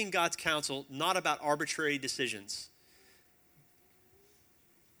seeking God's counsel, not about arbitrary decisions.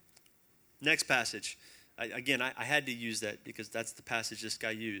 Next passage. I had to use that because that's the passage this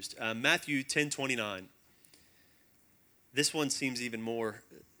guy used. Matthew 10:29. This one seems even more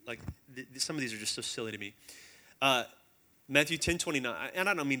like some of these are just so silly to me. Matthew 10:29, and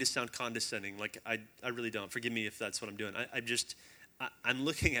I don't mean to sound condescending. Like I really don't. Forgive me if that's what I'm doing. I'm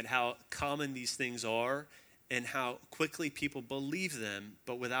looking at how common these things are and how quickly people believe them,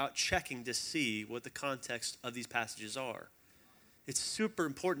 but without checking to see what the context of these passages are. It's super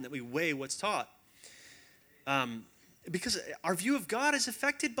important that we weigh what's taught. Because our view of God is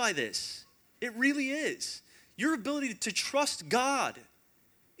affected by this. It really is. Your ability to trust God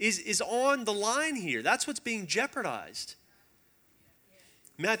is on the line here. That's what's being jeopardized.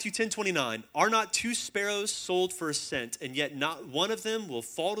 Matthew 10:29, are not 2 sparrows sold for a cent, and yet not one of them will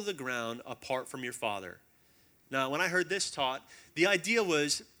fall to the ground apart from your Father? Now, when I heard this taught, the idea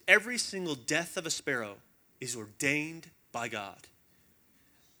was every single death of a sparrow is ordained by God.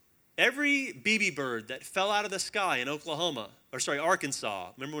 Every BB bird that fell out of the sky in Arkansas.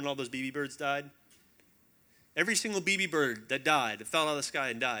 Remember when all those BB birds died? Every single BB bird that died, that fell out of the sky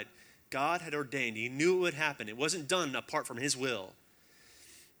and died, God had ordained. He knew it would happen. It wasn't done apart from his will.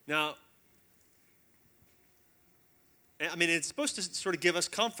 Now, I mean, it's supposed to sort of give us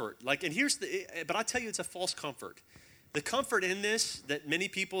comfort. But I tell you, it's a false comfort. The comfort in this that many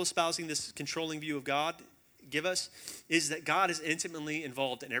people espousing this controlling view of God give us is that God is intimately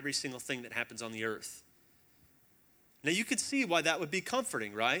involved in every single thing that happens on the earth. Now, you could see why that would be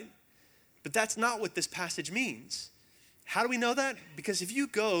comforting, right? But that's not what this passage means. How do we know that? Because if you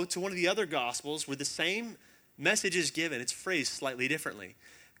go to one of the other Gospels where the same message is given, it's phrased slightly differently.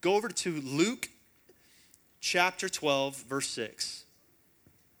 Go over to Luke chapter 12, verse 6.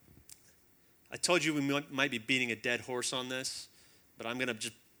 I told you we might be beating a dead horse on this, but I'm going to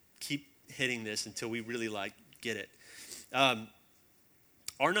just keep hitting this until we really get it.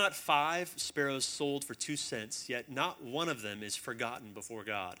 Are not 5 sparrows sold for 2 cents, yet not one of them is forgotten before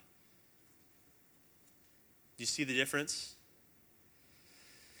God? Do you see the difference?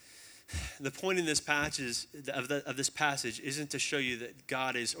 The point in this passage of this passage isn't to show you that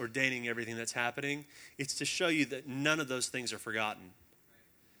God is ordaining everything that's happening. It's to show you that none of those things are forgotten.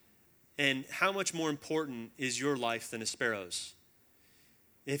 And how much more important is your life than a sparrow's?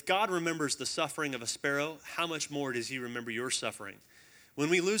 If God remembers the suffering of a sparrow, how much more does he remember your suffering? When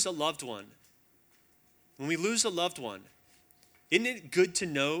we lose a loved one, isn't it good to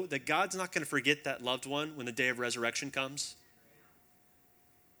know that God's not going to forget that loved one when the day of resurrection comes?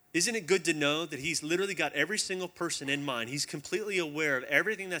 Isn't it good to know that he's literally got every single person in mind? He's completely aware of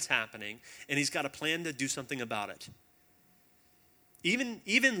everything that's happening, and he's got a plan to do something about it. Even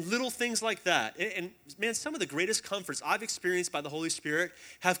little things like that. And man, some of the greatest comforts I've experienced by the Holy Spirit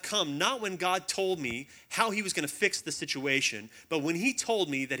have come not when God told me how he was going to fix the situation, but when he told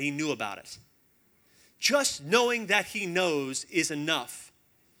me that he knew about it. Just knowing that he knows is enough.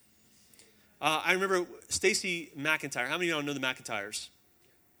 I remember Stacy McIntyre. How many of y'all know the McIntyres?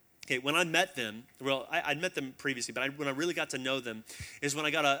 Okay, when I met them, I'd met them previously, but when I really got to know them is when I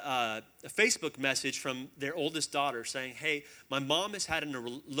got a Facebook message from their oldest daughter saying, hey, my mom has had an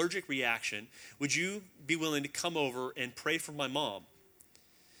allergic reaction. Would you be willing to come over and pray for my mom?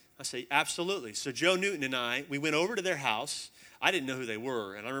 I say, absolutely. So Joe Newton and we went over to their house. I didn't know who they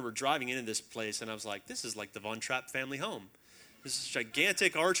were, and I remember driving into this place, and I was like, this is like the Von Trapp family home. This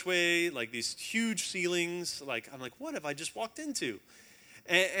gigantic archway, like these huge ceilings. I'm like, what have I just walked into?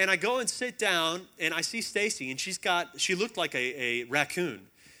 And I go and sit down, and I see Stacy, and she looked like a raccoon.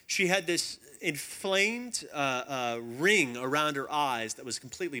 She had this inflamed ring around her eyes that was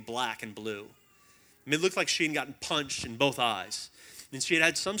completely black and blue. I mean, it looked like she had gotten punched in both eyes. And she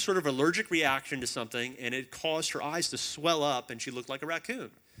had some sort of allergic reaction to something, and it caused her eyes to swell up, and she looked like a raccoon.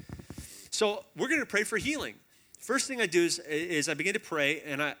 So we're going to pray for healing. First thing I do is I begin to pray,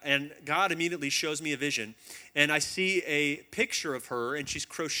 and God immediately shows me a vision. And I see a picture of her, and she's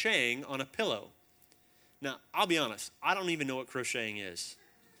crocheting on a pillow. Now, I'll be honest, I don't even know what crocheting is.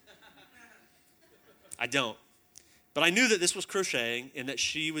 I don't. But I knew that this was crocheting and that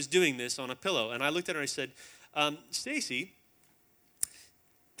she was doing this on a pillow. And I looked at her and I said, Stacy,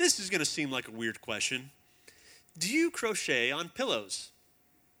 this is going to seem like a weird question. Do you crochet on pillows?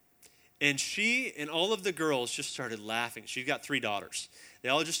 And she and all of the girls just started laughing. She's got 3 daughters. They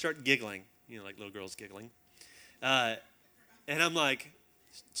all just start giggling, like little girls giggling. And I'm like,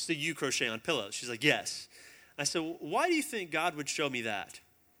 so you crochet on pillows? She's like, yes. I said, why do you think God would show me that?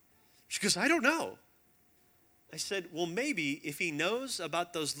 She goes, I don't know. I said, well, maybe if he knows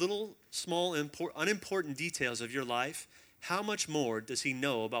about those little, small, unimportant details of your life, how much more does he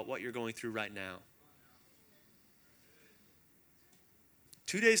know about what you're going through right now?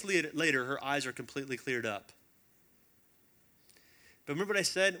 2 days later, her eyes are completely cleared up. But remember what I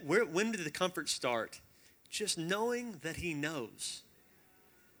said? When did the comfort start? Just knowing that he knows.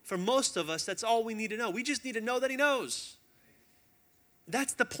 For most of us, that's all we need to know. We just need to know that he knows.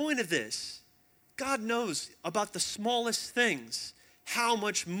 That's the point of this. God knows about the smallest things. How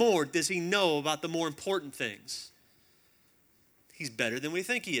much more does he know about the more important things? He's better than we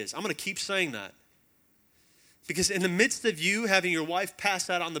think he is. I'm going to keep saying that. Because in the midst of you having your wife pass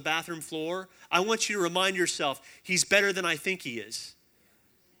out on the bathroom floor, I want you to remind yourself, he's better than I think he is.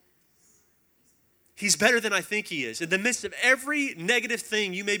 He's better than I think he is. In the midst of every negative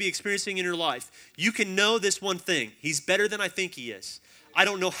thing you may be experiencing in your life, you can know this one thing. He's better than I think he is. I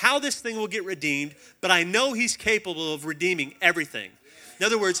don't know how this thing will get redeemed, but I know he's capable of redeeming everything. In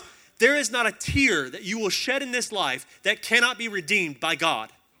other words, there is not a tear that you will shed in this life that cannot be redeemed by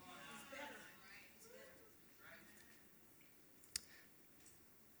God.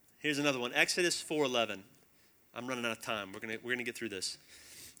 Here's another one. Exodus 4:11. I'm running out of time. We're gonna get through this.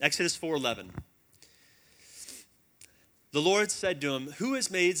 Exodus 4:11. The Lord said to him, "Who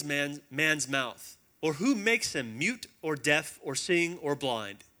has made man's mouth? Or who makes him mute or deaf or seeing or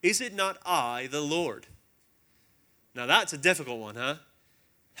blind? Is it not I, the Lord?" Now that's a difficult one, huh?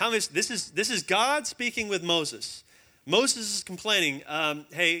 This is God speaking with Moses. Moses is complaining,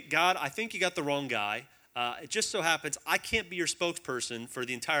 hey, God, I think you got the wrong guy. It just so happens I can't be your spokesperson for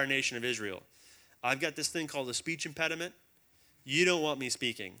the entire nation of Israel. I've got this thing called a speech impediment. You don't want me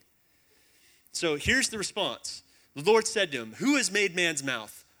speaking. So here's the response. The Lord said to him, "Who has made man's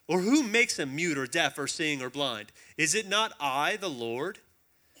mouth? Or who makes him mute or deaf or seeing or blind? Is it not I, the Lord?"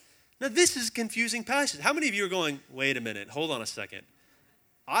 Now this is a confusing passage. How many of you are going, wait a minute, hold on a second.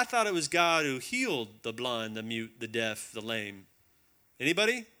 I thought it was God who healed the blind, the mute, the deaf, the lame.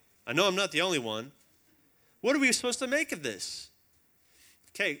 Anybody? I know I'm not the only one. What are we supposed to make of this?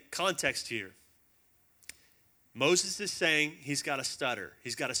 Okay, context here. Moses is saying he's got a stutter.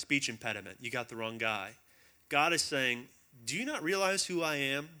 He's got a speech impediment. You got the wrong guy. God is saying, do you not realize who I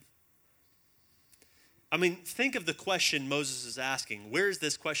am? I mean, think of the question Moses is asking. Where is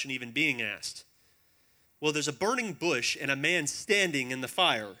this question even being asked? Well, there's a burning bush and a man standing in the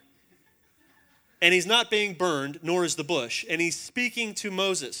fire. And he's not being burned, nor is the bush. And he's speaking to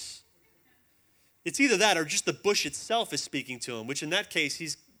Moses. It's either that or just the bush itself is speaking to him, which in that case,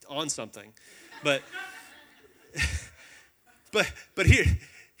 he's on something. But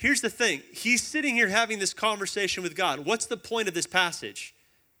here's the thing. He's sitting here having this conversation with God. What's the point of this passage?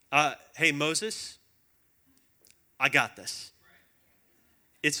 Hey, Moses, I got this.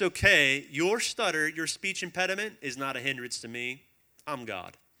 It's okay. Your stutter, your speech impediment is not a hindrance to me. I'm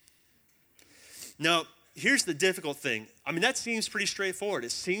God. Now, here's the difficult thing. I mean, that seems pretty straightforward.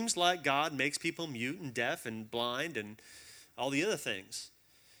 It seems like God makes people mute and deaf and blind and all the other things.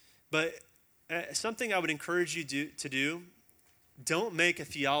 But something I would encourage you to do, don't make a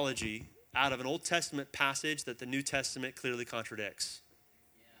theology out of an Old Testament passage that the New Testament clearly contradicts.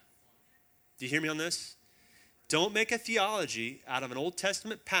 Do you hear me on this? Don't make a theology out of an Old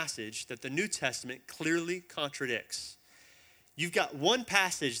Testament passage that the New Testament clearly contradicts. You've got one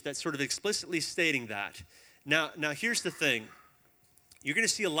passage that's sort of explicitly stating that. Now here's the thing. You're going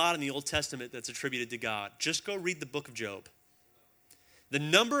to see a lot in the Old Testament that's attributed to God. Just go read the book of Job. The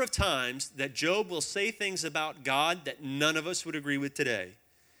number of times that Job will say things about God that none of us would agree with today.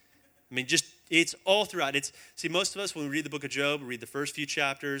 I mean, it's all throughout. See, most of us, when we read the book of Job, we read the first few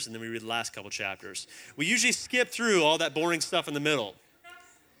chapters, and then we read the last couple chapters. We usually skip through all that boring stuff in the middle.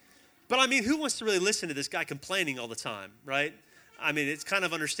 But I mean, who wants to really listen to this guy complaining all the time, right? I mean, it's kind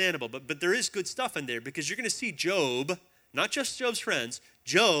of understandable, but there is good stuff in there because you're going to see Job, not just Job's friends,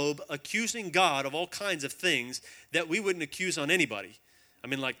 Job accusing God of all kinds of things that we wouldn't accuse on anybody. I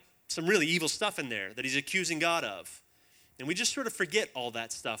mean, like some really evil stuff in there that he's accusing God of. And we just sort of forget all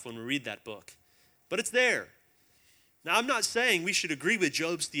that stuff when we read that book. But it's there. Now, I'm not saying we should agree with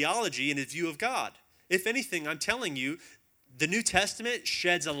Job's theology and his view of God. If anything, I'm telling you, the New Testament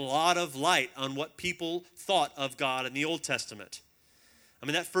sheds a lot of light on what people thought of God in the Old Testament. I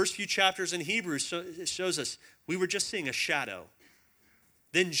mean, that first few chapters in Hebrews shows us we were just seeing a shadow.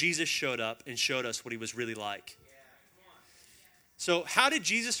 Then Jesus showed up and showed us what he was really like. So how did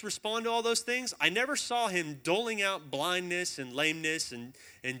Jesus respond to all those things? I never saw him doling out blindness and lameness and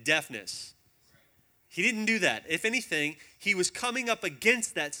deafness. He didn't do that. If anything, he was coming up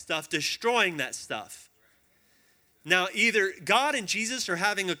against that stuff, destroying that stuff. Now, either God and Jesus are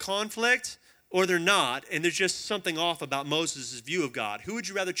having a conflict or they're not, and there's just something off about Moses' view of God. Who would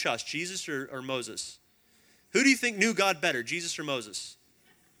you rather trust, Jesus or Moses? Who do you think knew God better, Jesus or Moses?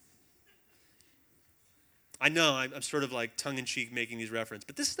 I know I'm sort of like tongue-in-cheek making these references,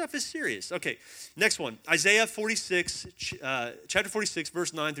 but this stuff is serious. Okay, next one. Isaiah 46, chapter 46,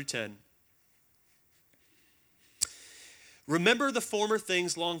 verse 9 through 10. Remember the former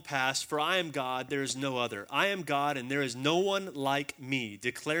things long past, for I am God, there is no other. I am God, and there is no one like me,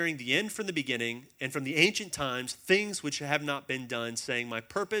 declaring the end from the beginning, and from the ancient times, things which have not been done, saying, my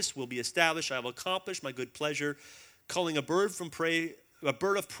purpose will be established, I will accomplish my good pleasure, calling a bird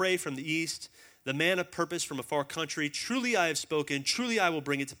of prey from the east, the man of purpose from a far country. Truly I have spoken, truly I will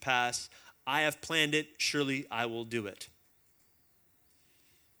bring it to pass. I have planned it, surely I will do it.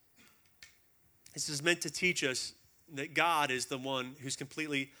 This is meant to teach us that God is the one who's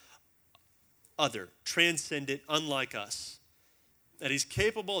completely other, transcendent, unlike us. That he's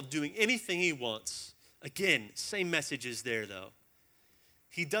capable of doing anything he wants. Again, same message is there though.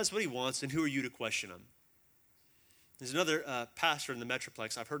 He does what he wants, and who are you to question him? There's another pastor in the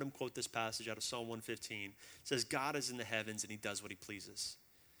Metroplex. I've heard him quote this passage out of Psalm 115. It says, God is in the heavens and he does what he pleases.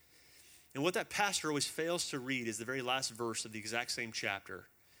 And what that pastor always fails to read is the very last verse of the exact same chapter.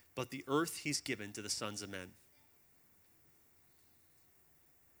 But the earth he's given to the sons of men.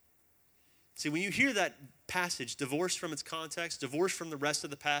 See, when you hear that passage divorced from its context, divorced from the rest of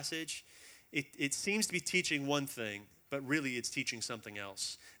the passage, it seems to be teaching one thing, but really it's teaching something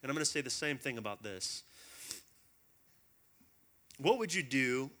else. And I'm going to say the same thing about this. What would you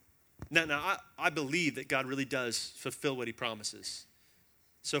do? Now I believe that God really does fulfill what he promises.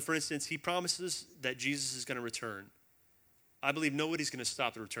 So, for instance, he promises that Jesus is going to return. I believe nobody's going to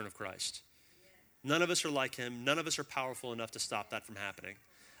stop the return of Christ. None of us are like him. None of us are powerful enough to stop that from happening.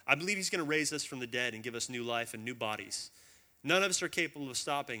 I believe he's going to raise us from the dead and give us new life and new bodies. None of us are capable of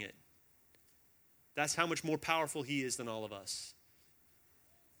stopping it. That's how much more powerful he is than all of us.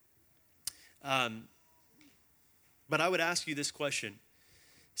 But I would ask you this question.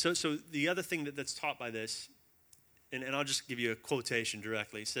 So the other thing that's taught by this, and I'll just give you a quotation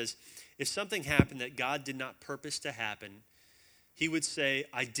directly. It says, if something happened that God did not purpose to happen, he would say,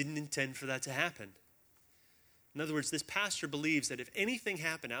 I didn't intend for that to happen. In other words, this pastor believes that if anything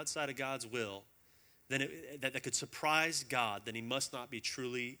happened outside of God's will, then that could surprise God, then he must not be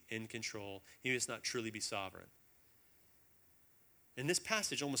truly in control. He must not truly be sovereign. And this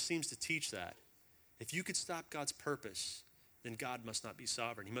passage almost seems to teach that. If you could stop God's purpose, then God must not be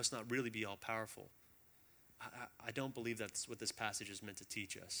sovereign. He must not really be all-powerful. I don't believe that's what this passage is meant to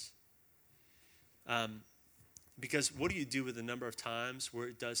teach us. Because what do you do with the number of times where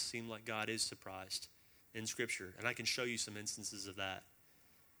it does seem like God is surprised in Scripture? And I can show you some instances of that.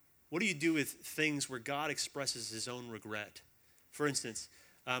 What do you do with things where God expresses his own regret? For instance,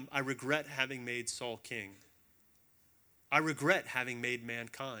 I regret having made Saul king. I regret having made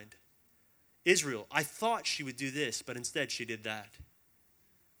mankind. Israel, I thought she would do this, but instead she did that.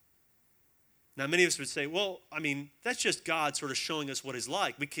 Now, many of us would say, well, I mean, that's just God sort of showing us what he's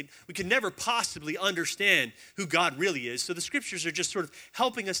like. We could never possibly understand who God really is, so the scriptures are just sort of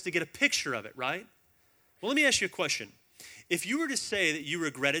helping us to get a picture of it, right? Well, let me ask you a question. If you were to say that you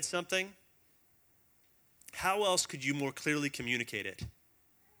regretted something, how else could you more clearly communicate it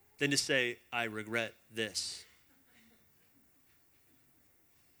than to say, I regret this?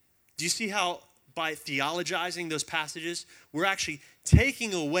 Do you see how by theologizing those passages, we're actually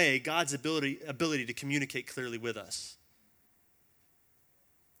taking away God's ability to communicate clearly with us?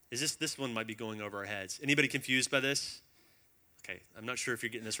 This one might be going over our heads. Anybody confused by this? Okay, I'm not sure if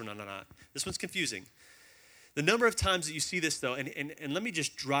you're getting this one or not. This one's confusing. The number of times that you see this, though, and let me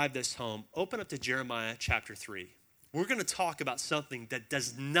just drive this home. Open up to Jeremiah chapter 3. We're going to talk about something that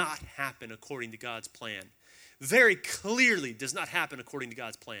does not happen according to God's plan. Very clearly does not happen according to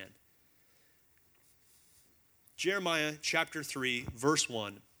God's plan. Jeremiah chapter 3, verse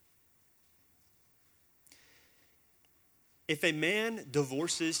 1. If a man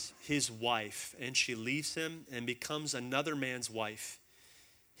divorces his wife and she leaves him and becomes another man's wife,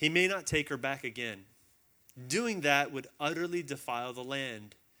 he may not take her back again. Doing that would utterly defile the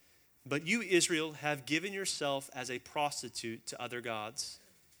land. But you, Israel, have given yourself as a prostitute to other gods.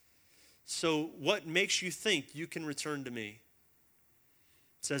 So what makes you think you can return to me?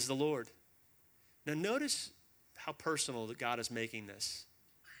 Says the Lord. Now notice how personal that God is making this.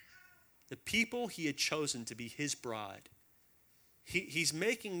 The people he had chosen to be his bride. He's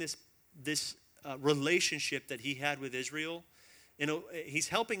making this relationship that he had with Israel. He's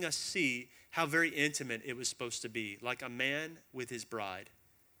helping us see how very intimate it was supposed to be, like a man with his bride.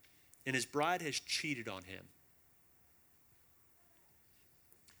 And his bride has cheated on him.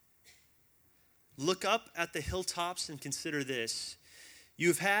 Look up at the hilltops and consider this.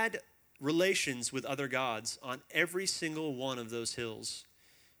 You've had relations with other gods on every single one of those hills.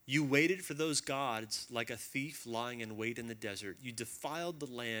 You waited for those gods like a thief lying in wait in the desert. You defiled the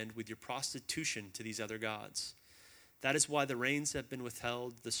land with your prostitution to these other gods. That is why the rains have been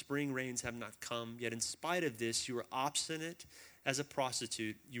withheld, the spring rains have not come. Yet in spite of this, you are obstinate as a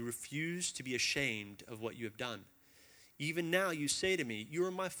prostitute. You refuse to be ashamed of what you have done. Even now you say to me, you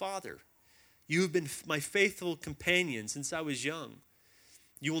are my father. You have been my faithful companion since I was young.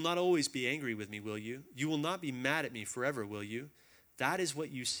 You will not always be angry with me, will you? You will not be mad at me forever, will you? That is what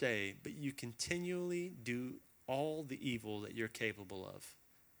you say, but you continually do all the evil that you're capable of.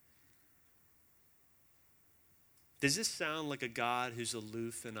 Does this sound like a God who's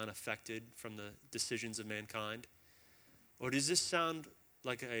aloof and unaffected from the decisions of mankind? Or does this sound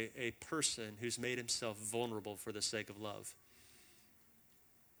like a person who's made himself vulnerable for the sake of love?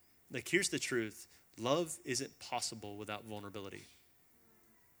 Like, here's the truth. Love isn't possible without vulnerability.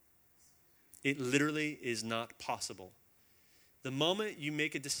 It literally is not possible. The moment you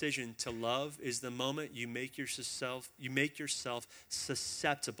make a decision to love is the moment you make yourself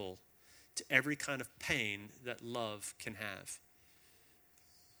susceptible to every kind of pain that love can have.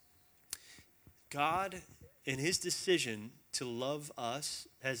 God, in his decision to love us,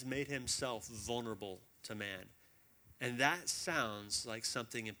 has made himself vulnerable to man. And that sounds like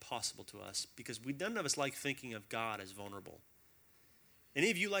something impossible to us because none of us like thinking of God as vulnerable.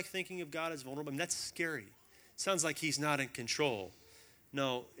 Any of you like thinking of God as vulnerable? I mean, that's scary. Sounds like he's not in control.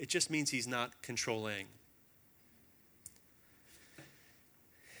 No, it just means he's not controlling.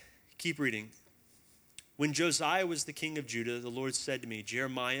 Keep reading. When Josiah was the king of Judah, the Lord said to me,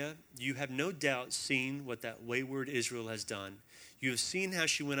 Jeremiah, you have no doubt seen what that wayward Israel has done. You have seen how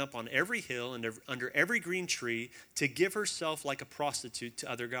she went up on every hill and under every green tree to give herself like a prostitute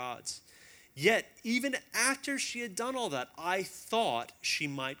to other gods. Yet, even after she had done all that, I thought she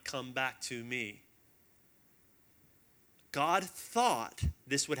might come back to me. God thought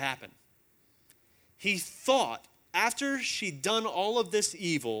this would happen. He thought after she'd done all of this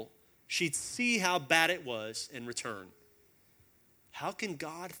evil, she'd see how bad it was and return. How can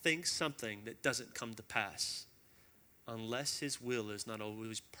God think something that doesn't come to pass unless his will is not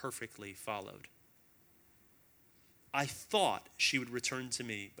always perfectly followed? I thought she would return to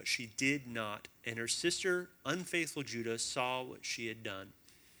me, but she did not. And her sister, unfaithful Judah, saw what she had done.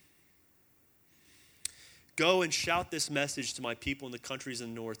 Go and shout this message to my people in the countries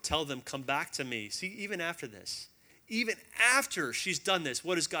in the north. Tell them, come back to me. See, even after this, even after she's done this,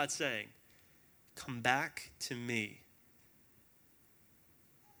 what is God saying? Come back to me.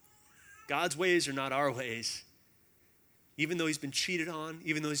 God's ways are not our ways. Even though he's been cheated on,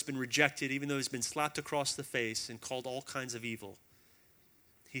 even though he's been rejected, even though he's been slapped across the face and called all kinds of evil,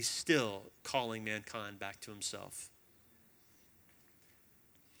 he's still calling mankind back to himself.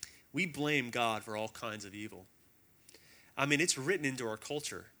 We blame God for all kinds of evil. I mean, it's written into our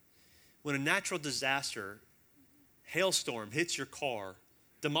culture. When a natural disaster, hailstorm hits your car,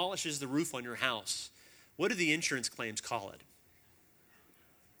 demolishes the roof on your house, what do the insurance claims call it?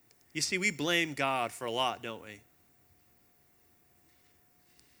 You see, we blame God for a lot, don't we?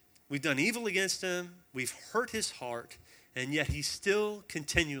 We've done evil against him, we've hurt his heart, and yet he still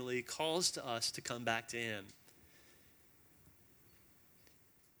continually calls to us to come back to him.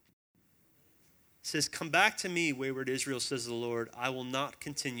 It says, come back to me, wayward Israel, says the Lord. I will not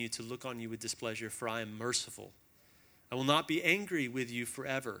continue to look on you with displeasure, for I am merciful. I will not be angry with you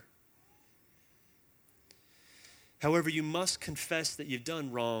forever. However, you must confess that you've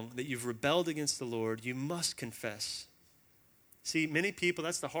done wrong, that you've rebelled against the Lord. You must confess. See, many people,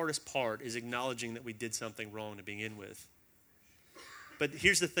 that's the hardest part, is acknowledging that we did something wrong to begin with. But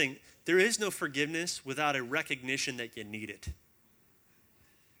here's the thing. There is no forgiveness without a recognition that you need it.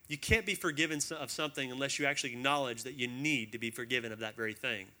 You can't be forgiven of something unless you actually acknowledge that you need to be forgiven of that very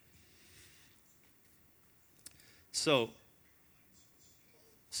thing. So,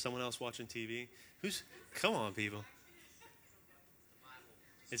 someone else watching TV? Come on, people.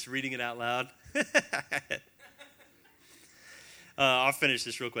 It's reading it out loud. I'll finish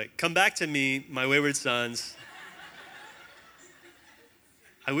this real quick. Come back to me, my wayward sons.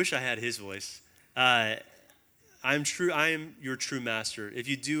 I wish I had his voice. I am your true master. If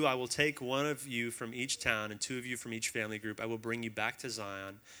you do, I will take one of you from each town and two of you from each family group. I will bring you back to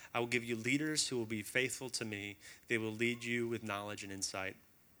Zion. I will give you leaders who will be faithful to me. They will lead you with knowledge and insight.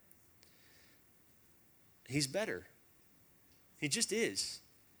 He's better. He just is.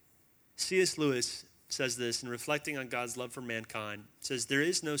 C.S. Lewis says this in reflecting on God's love for mankind. Says, there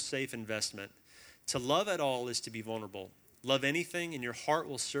is no safe investment. To love at all is to be vulnerable. Love anything and your heart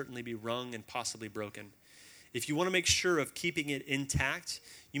will certainly be wrung and possibly broken. If you want to make sure of keeping it intact,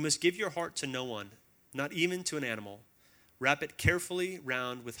 you must give your heart to no one, not even to an animal. Wrap it carefully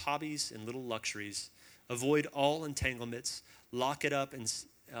round with hobbies and little luxuries. Avoid all entanglements. Lock it up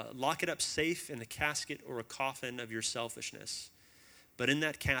safe in the casket or a coffin of your selfishness. But in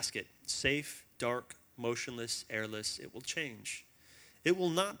that casket, safe, dark, motionless, airless, it will change. It will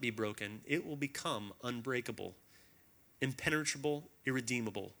not be broken. It will become unbreakable, impenetrable,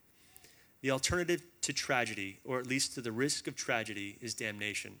 irredeemable. The alternative to tragedy, or at least to the risk of tragedy, is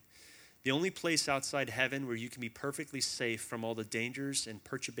damnation. The only place outside heaven where you can be perfectly safe from all the dangers and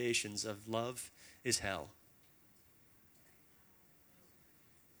perturbations of love is hell.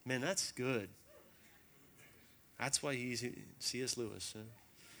 Man, that's good. That's why he's C.S. Lewis. Huh?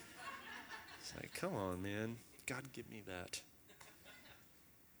 It's like, come on, man. God, give me that.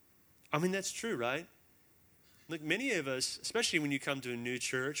 I mean, that's true, right? Look, many of us, especially when you come to a new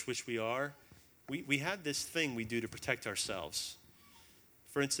church, which we are, we have this thing we do to protect ourselves.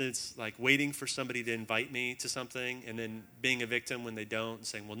 For instance, like waiting for somebody to invite me to something and then being a victim when they don't and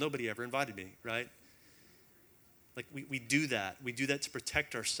saying, well, nobody ever invited me, right? Like we do that. We do that to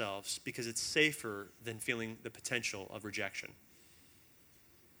protect ourselves because it's safer than feeling the potential of rejection.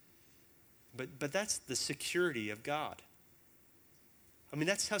 But that's the security of God. I mean,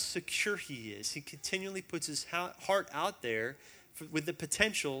 that's how secure he is. He continually puts his heart out there with the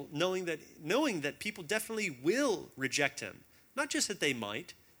potential, knowing that people definitely will reject him. Not just that they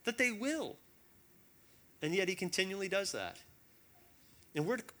might, that they will. And yet he continually does that. And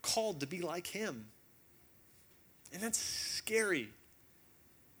we're called to be like him. And that's scary.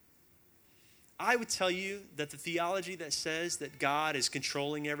 I would tell you that the theology that says that God is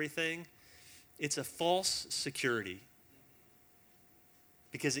controlling everything, it's a false security.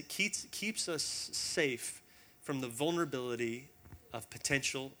 Because it keeps us safe from the vulnerability of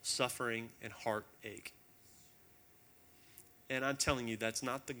potential suffering and heartache. And I'm telling you, that's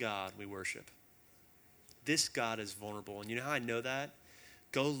not the God we worship. This God is vulnerable. And you know how I know that?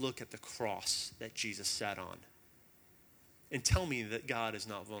 Go look at the cross that Jesus sat on. And tell me that God is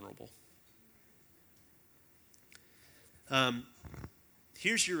not vulnerable.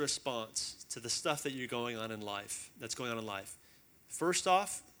 Here's your response to the stuff that's going on in life. First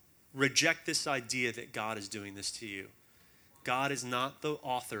off, reject this idea that God is doing this to you. God is not the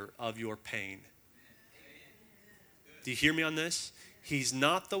author of your pain. Do you hear me on this? He's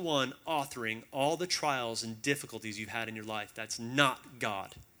not the one authoring all the trials and difficulties you've had in your life. That's not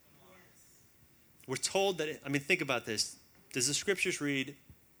God. We're told that, think about this. Does the scriptures read,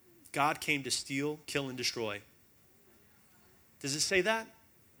 God came to steal, kill, and destroy? Does it say that?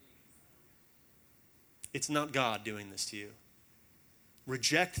 It's not God doing this to you.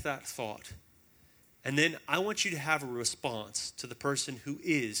 Reject that thought. And then I want you to have a response to the person who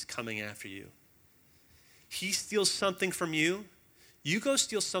is coming after you. He steals something from you. You go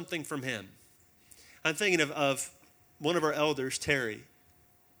steal something from him. I'm thinking of one of our elders, Terry.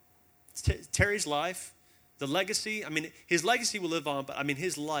 Terry's life, the legacy, his legacy will live on, but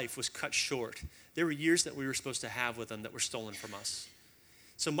his life was cut short. There were years that we were supposed to have with him that were stolen from us.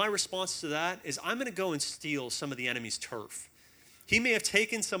 So my response to that is I'm going to go and steal some of the enemy's turf. He may have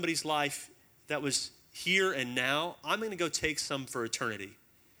taken somebody's life that was here and now. I'm going to go take some for eternity.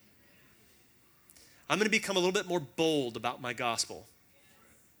 I'm going to become a little bit more bold about my gospel.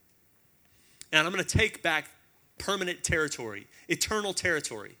 And I'm going to take back permanent territory, eternal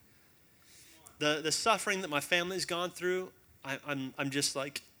territory. The suffering that my family's gone through, I'm just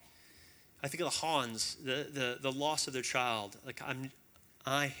like, I think of the Hans, the loss of their child. Like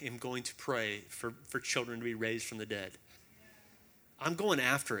I am going to pray for children to be raised from the dead. I'm going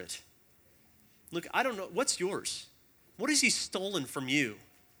after it. Look, I don't know. What's yours? What has he stolen from you?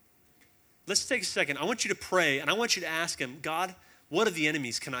 Let's take a second. I want you to pray, and I want you to ask him, God, what of the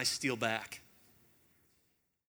enemies can I steal back?